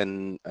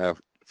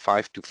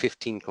 to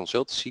 15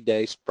 consultancy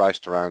days,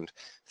 priced around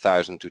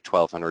 $1,000 to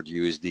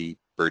 $1,200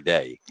 per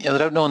day. Yeah,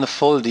 without knowing the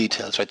full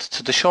details, right?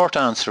 So the short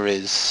answer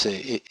is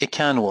it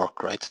can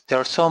work, right? There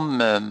are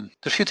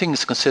a few things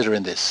to consider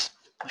in this.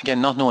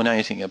 Again, not knowing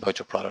anything about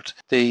your product.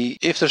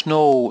 If there's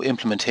no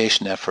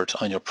implementation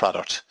effort on your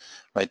product,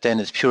 right, then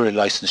it's purely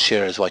license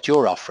share is what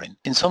you're offering.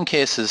 In some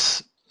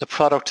cases, the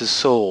product is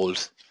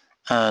sold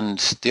and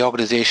the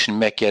organization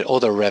may get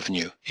other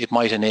revenue. It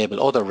might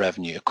enable other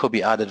revenue. It could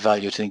be added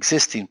value to an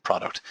existing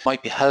product. It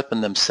might be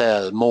helping them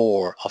sell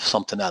more of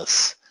something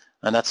else.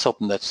 And that's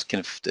something that's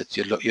that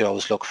you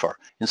always look for.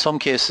 In some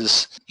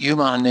cases, you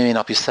may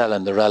not be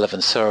selling the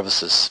relevant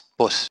services,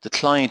 but the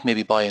client may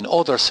be buying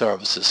other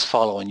services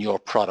following your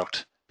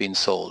product being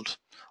sold,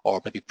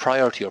 or maybe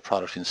prior to your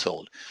product being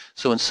sold.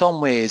 So in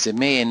some ways, it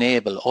may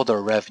enable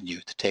other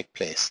revenue to take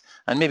place,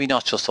 and maybe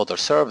not just other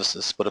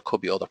services, but it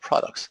could be other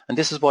products. And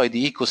this is why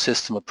the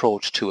ecosystem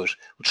approach to it,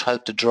 which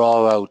helped to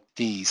draw out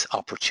these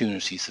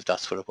opportunities, if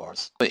that's what it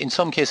was. But in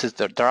some cases,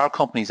 there are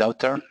companies out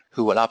there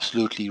who will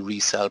absolutely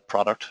resell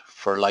product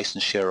for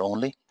license share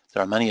only.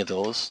 There are many of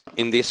those.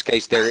 In this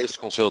case, there is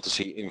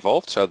consultancy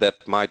involved, so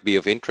that might be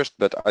of interest.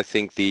 But I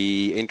think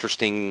the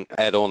interesting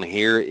add-on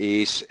here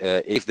is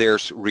if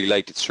there's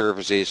related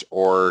services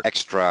or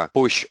extra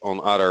push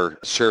on other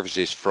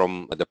services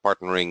from the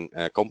partnering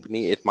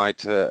company, it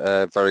might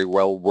very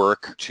well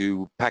work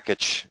to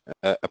package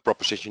a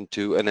proposition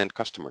to an end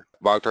customer.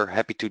 Wouter,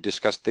 happy to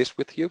discuss this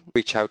with you.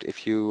 Reach out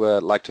if you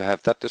like to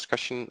have that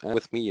discussion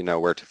with me. You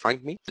know where to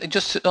find me.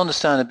 Just to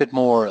understand a bit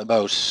more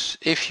about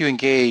if you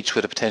engage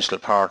with a potential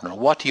partner,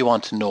 what do you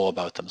want to know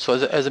about them? So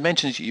as I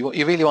mentioned, you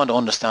really want to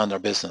understand their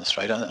business,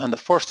 right? And the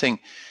first thing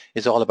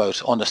is all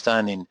about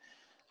understanding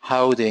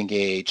how they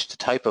engage, the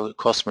type of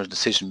customer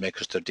decision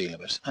makers they're dealing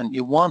with. And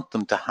you want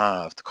them to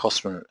have the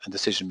customer and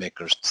decision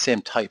makers the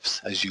same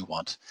types as you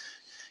want.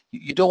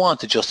 You don't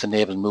want to just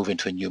enable them move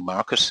into a new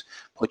market,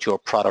 put your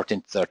product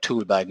into their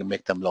tool bag and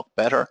make them look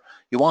better.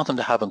 You want them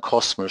to have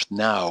customers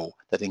now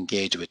that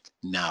engage with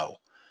now.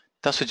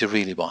 That's what you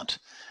really want.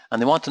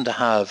 And they want them to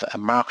have a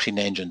marketing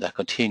engine that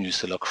continues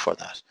to look for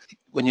that.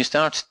 When you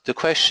start the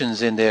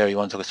questions in there, you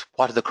want to look at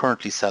what are they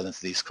currently selling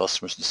to these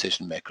customers,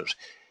 decision makers?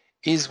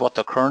 Is what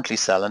they're currently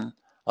selling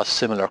of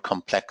similar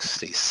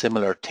complexity,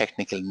 similar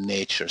technical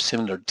nature,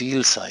 similar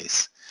deal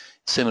size,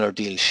 similar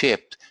deal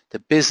shape? The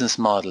business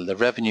model, the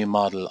revenue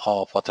model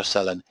of what they're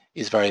selling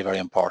is very, very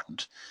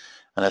important.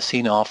 And I've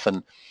seen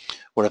often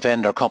where a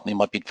vendor company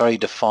might be very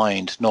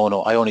defined,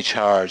 no, I only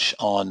charge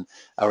on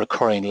a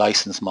recurring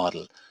license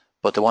model,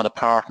 but they want to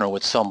partner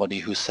with somebody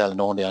who's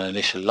selling only on an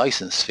initial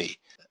license fee.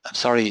 I'm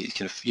sorry,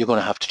 you're going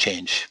to have to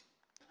change.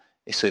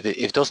 So if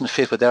it doesn't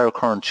fit with their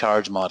current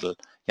charge model,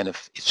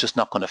 it's just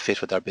not going to fit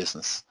with their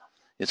business.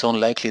 It's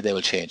unlikely they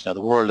will change. Now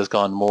the world has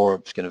gone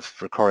more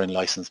recurring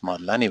license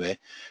model anyway,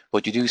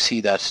 but you do see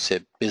that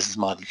business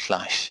model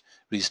clash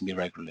reasonably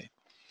regularly.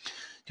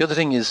 The other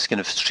thing is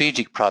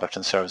strategic product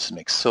and services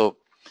mix. So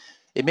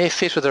it may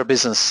fit with their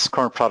business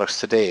current products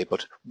today,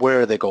 but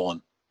where are they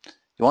going?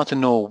 You want to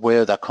know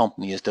where that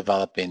company is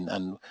developing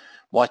and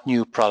what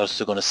new products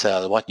they're going to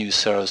sell, what new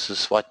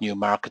services, what new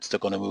markets they're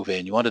going to move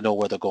in. You want to know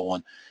where they're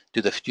going.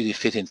 Do they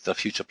fit into their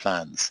future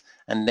plans?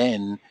 And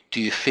then do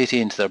you fit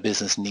into their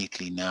business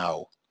neatly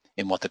now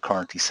in what they're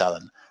currently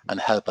selling and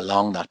help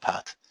along that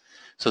path?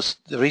 So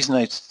the reason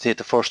I take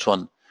the first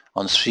one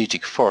on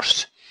strategic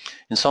first,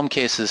 in some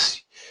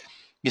cases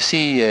you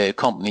see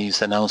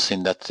companies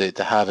announcing that they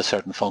have a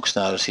certain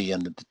functionality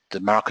and the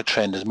market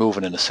trend is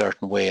moving in a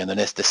certain way, and then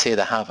they say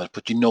they have it,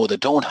 but they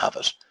don't have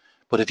it.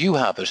 But if you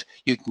have it,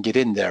 you can get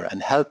in there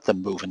and help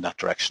them move in that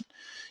direction.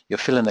 You're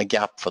filling a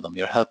gap for them.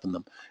 You're helping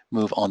them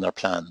move on their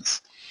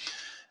plans.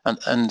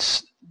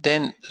 And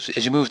Then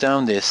as you move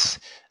down this,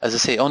 as I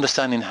say,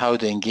 understanding how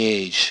to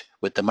engage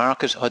with the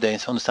market,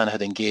 understand how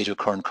to engage with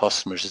current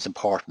customers is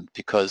important,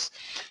 because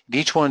in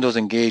each one of those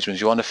engagements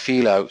you want to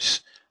feel out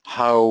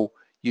how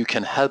you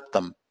can help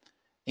them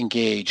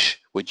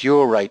engage with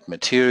your right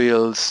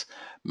materials,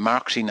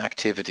 marketing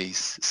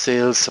activities,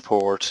 sales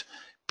support.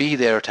 Be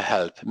there to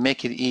help.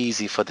 Make it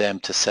easy for them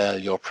to sell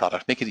your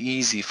product. Make it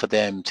easy for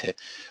them to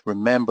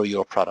remember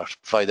your product.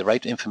 Provide the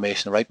right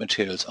information, the right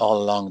materials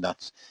all along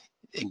that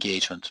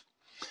engagement.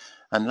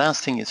 And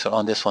last thing is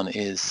on this one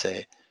is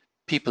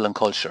people and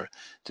culture.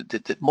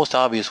 The most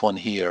obvious one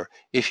here,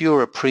 if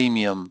you're a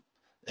premium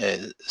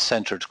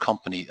centered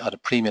company at a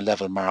premium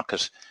level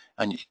market,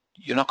 and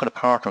you're not going to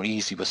partner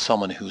easily with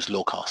someone who's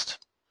low cost.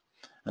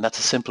 And that's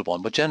a simple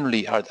one. But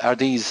generally, are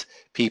these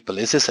people,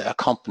 is this a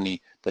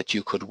company that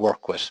you could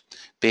work with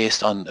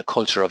based on the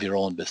culture of your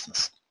own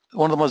business?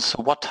 One of them was,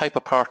 what type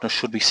of partner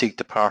should we seek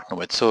to partner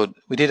with? So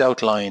we did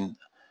outline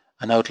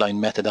an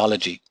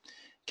methodology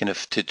kind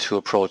of to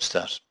approach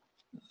that.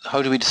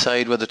 How do we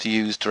decide whether to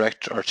use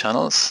direct or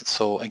channels?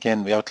 So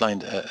again, we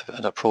outlined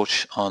an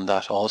approach on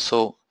that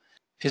also.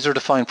 Is there a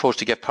defined approach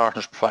to get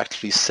partners to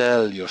practically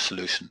sell your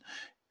solution?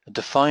 A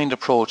defined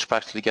approach to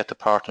practically get the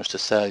partners to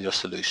sell your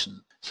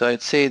solution. So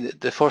I'd say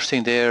that the first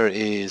thing there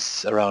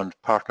is around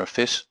partner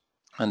fit,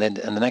 and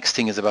the next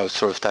thing is about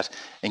sort of that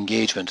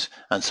engagement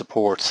and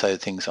support side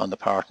of things on the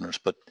partners.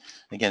 But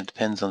again, it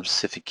depends on the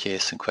specific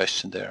case and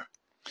question there.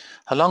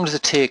 How long does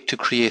it take to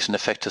create an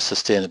effective,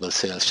 sustainable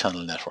sales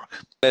channel network?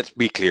 Let's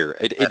be clear,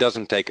 it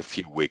doesn't take a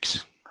few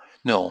weeks.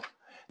 No.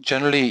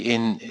 Generally,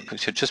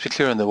 just be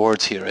clear on the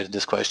words here, right, in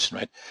this question,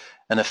 right?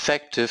 An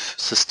effective,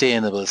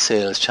 sustainable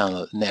sales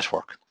channel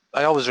network.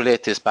 I always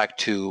relate this back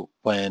to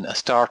when a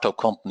startup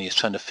company is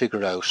trying to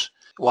figure out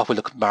what will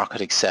the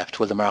market accept.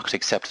 Will the market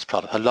accept this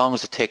product? How long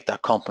does it take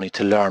that company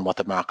to learn what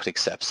the market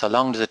accepts? How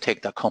long does it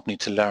take that company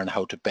to learn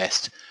how to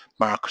best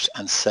market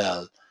and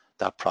sell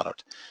that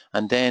product?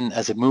 And then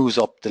as it moves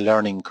up the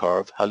learning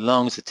curve, how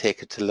long does it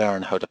take it to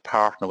learn how to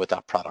partner with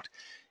that product?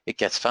 It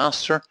gets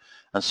faster,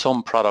 and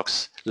some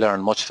products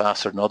learn much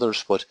faster than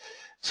others, but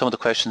some of the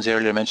questions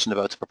earlier mentioned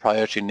about the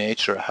proprietary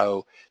nature,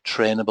 how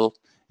trainable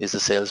is the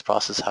sales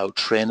process, how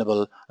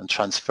trainable and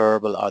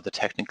transferable are the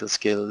technical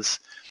skills.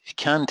 It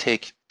can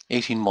take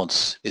 18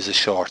 months is a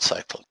short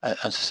cycle.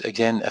 And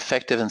again,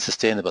 effective and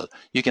sustainable.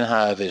 You can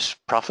have it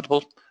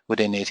profitable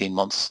within 18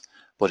 months,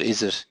 but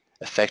is it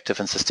effective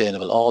and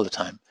sustainable all the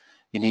time?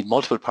 You need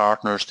multiple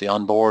partners, the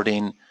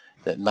onboarding,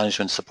 the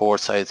management support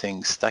side of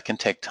things, that can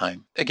take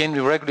time. Again, we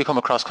regularly come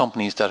across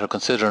companies that are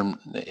considering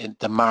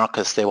the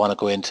markets they want to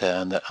go into,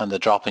 and they're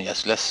dropping,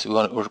 yes, we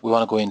want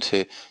to go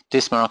into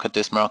this market,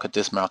 this market,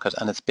 this market,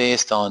 and it's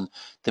based on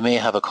they may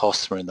have a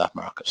customer in that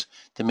market.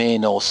 They may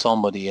know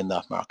somebody in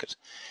that market.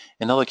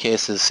 In other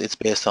cases, it's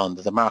based on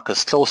the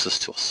markets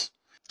closest to us.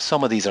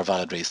 Some of these are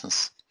valid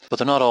reasons, but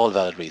they're not all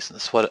valid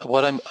reasons. What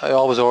I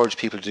always urge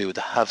people to do,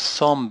 to have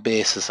some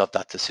basis of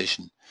that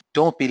decision.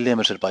 Don't be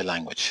limited by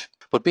language.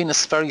 But being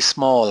a very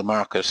small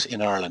market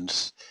in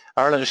Ireland,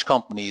 Irish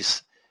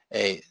companies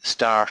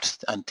start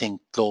and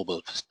think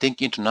global,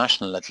 think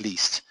international at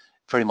least,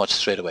 very much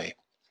straight away.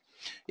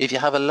 If you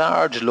have a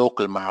large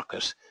local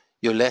market,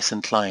 you're less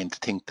inclined to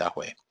think that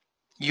way.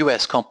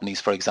 US companies,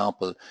 for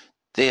example,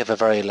 they have a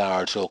very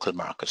large local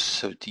market.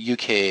 So the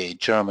UK,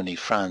 Germany,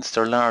 France,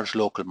 they're large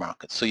local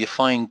markets. So you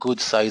find good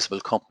sizable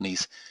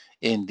companies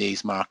in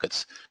these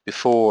markets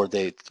before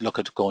they look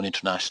at going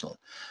international.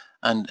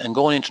 And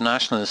going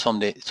international is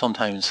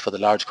sometimes for the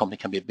large company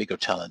can be a bigger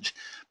challenge.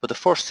 But the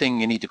first thing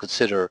you need to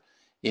consider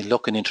in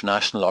looking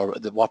international, or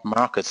what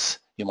markets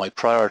you might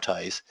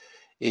prioritize,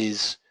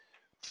 is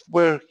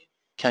where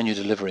can you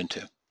deliver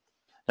into?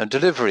 Now,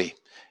 delivery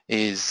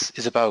is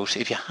about,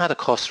 if you had a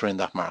customer in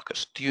that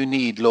market, do you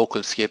need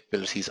local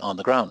capabilities on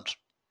the ground?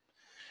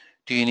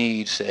 Do you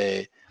need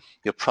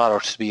your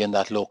product to be in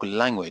that local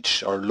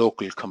language or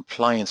local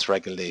compliance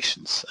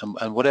regulations,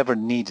 and whatever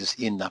need is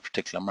in that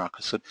particular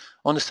market? So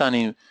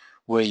understanding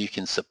where you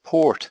can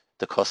support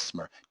the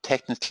customer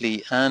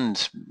technically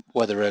and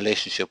whether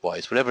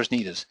relationship-wise, whatever is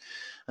needed.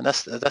 And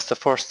that's the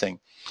first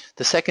thing.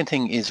 The second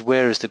thing is,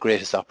 where is the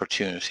greatest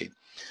opportunity?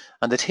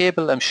 And the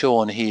table I'm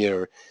showing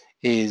here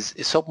is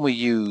something we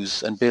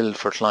use and build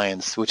for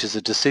clients, which is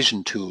a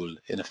decision tool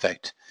in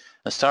effect,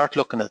 and start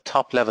looking at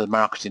top level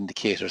market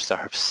indicators that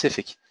are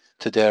specific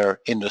to their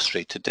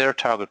industry, to their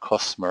target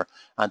customer,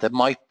 and there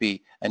might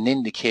be an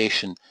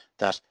indication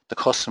that the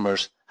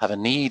customers have a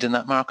need in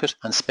that market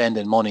and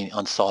spending money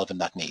on solving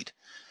that need.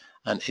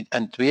 And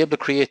to be able to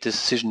create this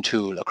decision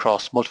tool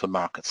across multiple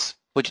markets.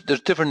 But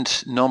there's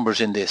different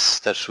numbers in this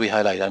that we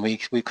highlight, and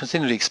we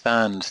continually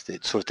expand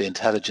the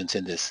intelligence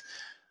in this,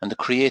 and to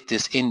create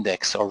this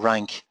index or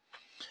rank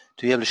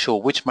to be able to show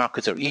which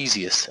markets are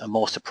easiest and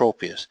most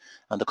appropriate.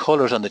 And the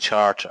colors on the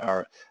chart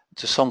are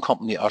to some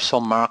company or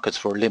some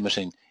markets we're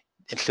limiting,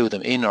 include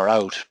them in or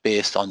out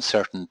based on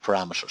certain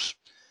parameters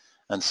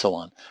and so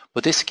on.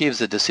 But this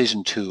gives a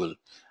decision tool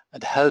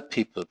and help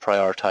people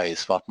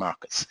prioritize what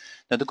markets.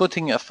 Now the good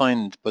thing I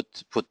find, but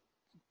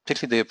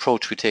particularly the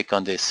approach we take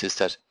on this, is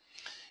that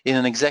In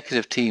an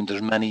executive team,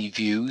 there's many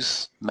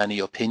views, many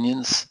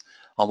opinions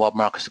on what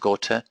markets to go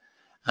to,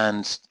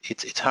 and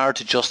it's hard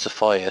to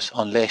justify it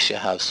unless you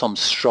have some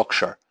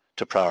structure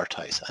to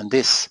prioritize, and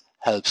this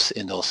helps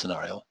in those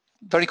scenarios.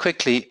 Very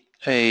quickly,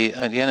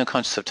 again, I'm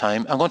conscious of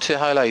time, I'm going to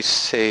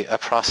highlight a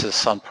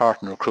process on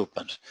partner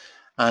recruitment.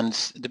 And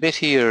the bit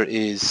here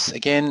is,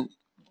 again,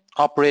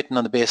 operating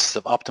on the basis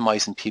of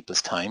optimizing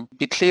people's time.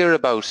 Be clear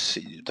about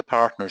the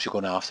partners you're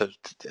going after.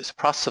 It's a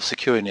process of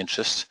securing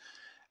interest,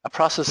 a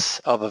process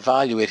of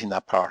evaluating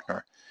that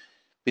partner.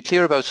 Be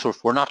clear about sort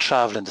of, we're not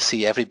traveling to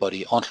see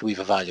everybody until we've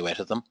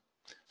evaluated them.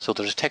 So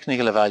there's a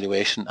technical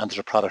evaluation and there's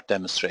a product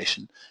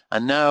demonstration.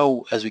 And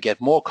now, as we get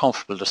more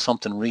comfortable there's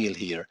something real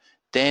here,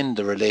 then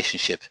the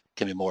relationship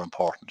can be more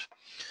important.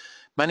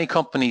 Many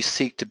companies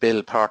seek to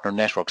build partner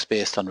networks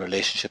based on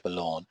relationship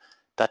alone.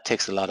 That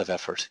takes a lot of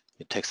effort.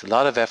 It takes a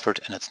lot of effort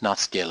and it's not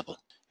scalable.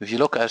 If you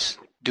look at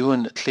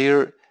doing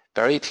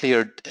very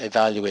clear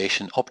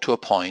evaluation up to a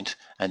point,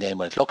 and then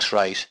when it looks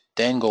right,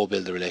 then go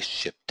build the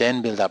relationship,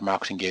 then build that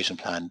market engagement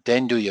plan,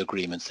 then do your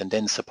agreements, and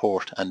then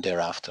support and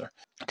thereafter.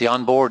 The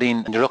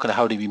onboarding, and you're looking at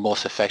how to be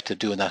most effective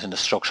doing that in a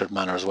structured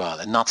manner as well,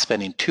 and not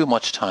spending too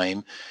much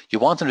time. You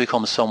want them to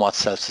become somewhat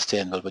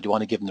self-sustainable, but you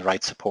want to give them the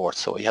right support,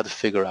 so you have to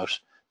figure out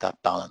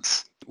that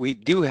balance. We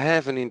do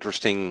have an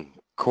interesting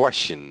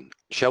question.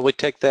 Shall we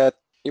take that?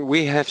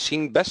 We have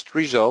seen best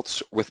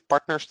results with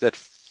partners that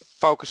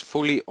focus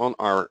fully on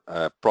our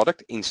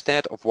product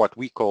instead of what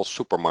we call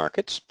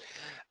supermarkets.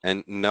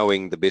 And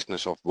knowing the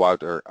business of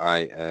Wouter,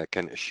 I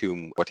can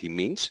assume what he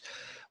means.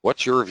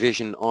 What's your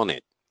vision on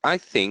it? I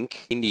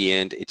think in the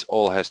end it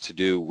all has to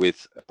do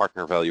with a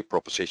partner value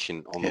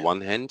proposition on the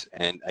one hand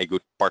and a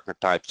good partner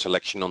type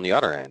selection on the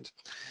other hand.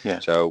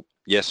 So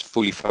yes,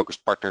 fully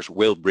focused partners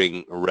will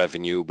bring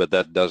revenue, but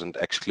that doesn't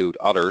exclude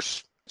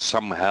others.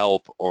 Some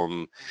help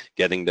on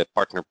getting the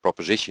partner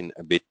proposition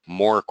a bit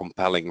more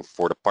compelling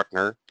for the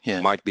partner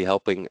might be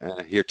helping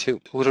here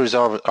too. Wouter is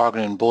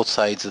arguing both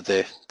sides of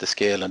the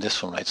scale on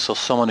this one, right? So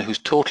someone who's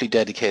totally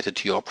dedicated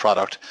to your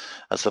product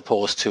as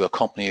opposed to a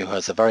company who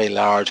has a very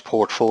large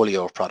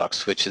portfolio of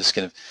products, which is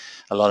kind of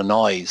a lot of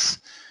noise,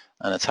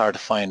 and it's hard to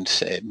find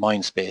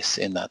mind space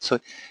in that. So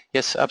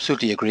yes,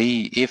 absolutely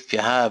agree. If you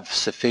have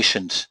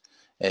sufficient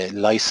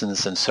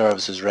license and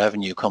services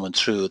revenue coming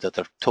through that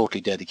they're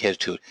totally dedicated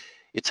to it,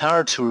 it's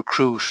hard to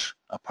recruit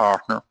a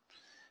partner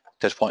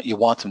that you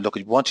want them, look,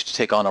 we want you to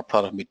take on our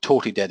product and be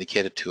totally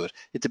dedicated to it.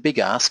 It's a big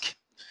ask.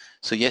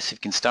 So yes, if you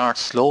can start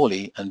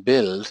slowly and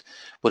build,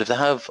 but if they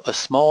have a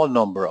small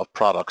number of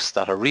products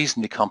that are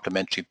reasonably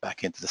complementary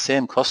back into the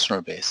same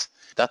customer base,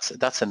 that's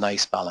a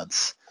nice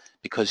balance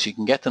because you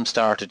can get them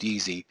started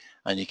easy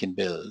and you can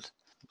build.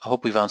 I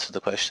hope we've answered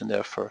the question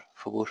there for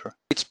Wouter.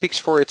 It speaks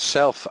for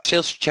itself.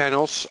 Sales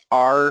channels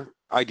are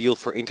ideal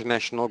for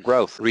international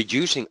growth.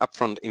 Reducing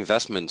upfront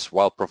investments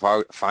while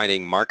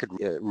providing market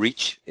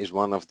reach is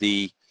one of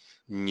the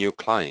new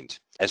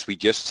clients. As we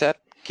just said,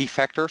 key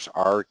factors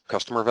are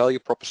customer value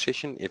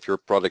proposition. If your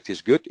product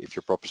is good, if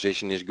your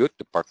proposition is good,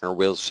 the partner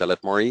will sell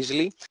it more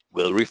easily,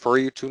 will refer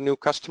you to new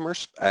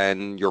customers,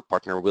 and your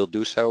partner will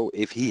do so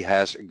if he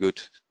has a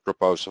good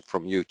proposal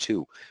from you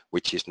too,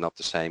 which is not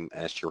the same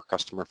as your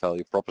customer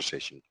value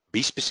proposition.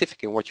 Be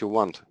specific in what you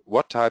want.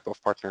 What type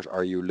of partners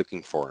are you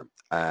looking for?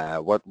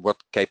 What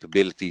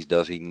capabilities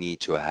does he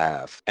need to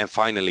have? And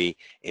finally,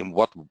 in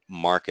what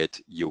market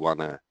you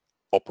want to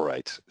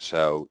operate.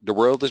 So the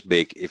world is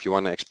big. If you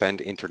want to expand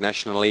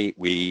internationally,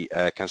 we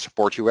can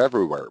support you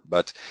everywhere,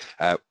 but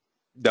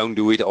don't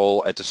do it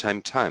all at the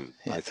same time.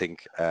 I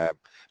think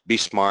be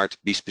smart,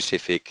 be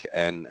specific,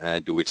 and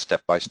do it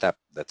step by step.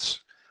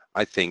 That's,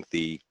 I think,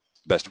 the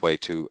best way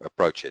to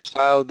approach it.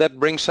 So that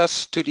brings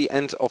us to the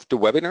end of the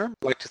webinar.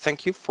 I'd like to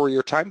thank you for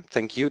your time.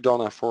 Thank you,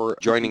 Donna, for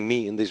joining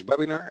me in this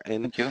webinar.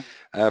 And thank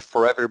you.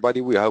 For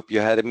everybody, we hope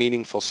you had a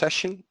meaningful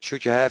session.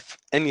 Should you have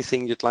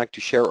anything you'd like to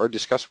share or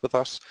discuss with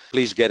us,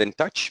 please get in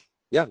touch.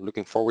 Yeah,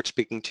 looking forward to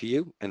speaking to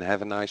you, and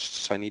have a nice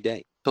sunny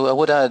day. So I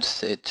would add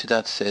to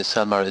that,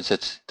 Salmar, is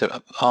that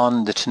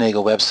on the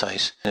Tanego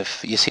website,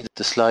 if you see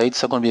the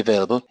slides are going to be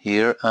available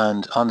here,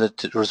 and on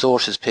the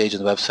resources page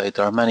of the website,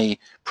 there are many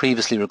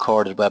previously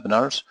recorded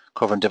webinars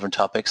covering different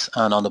topics,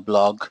 and on the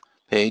blog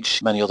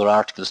page, many other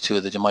articles too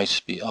that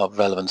might be of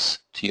relevance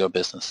to your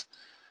business.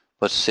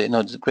 But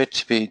it's great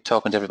to be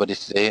talking to everybody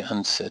today,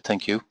 and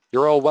thank you.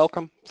 You're all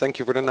welcome. Thank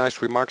you for the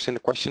nice remarks in the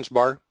questions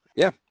bar.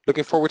 Yeah,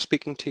 looking forward to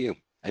speaking to you.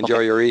 Enjoy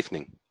your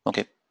evening.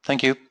 Okay,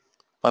 thank you.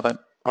 Bye-bye.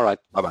 All right,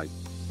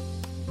 bye-bye.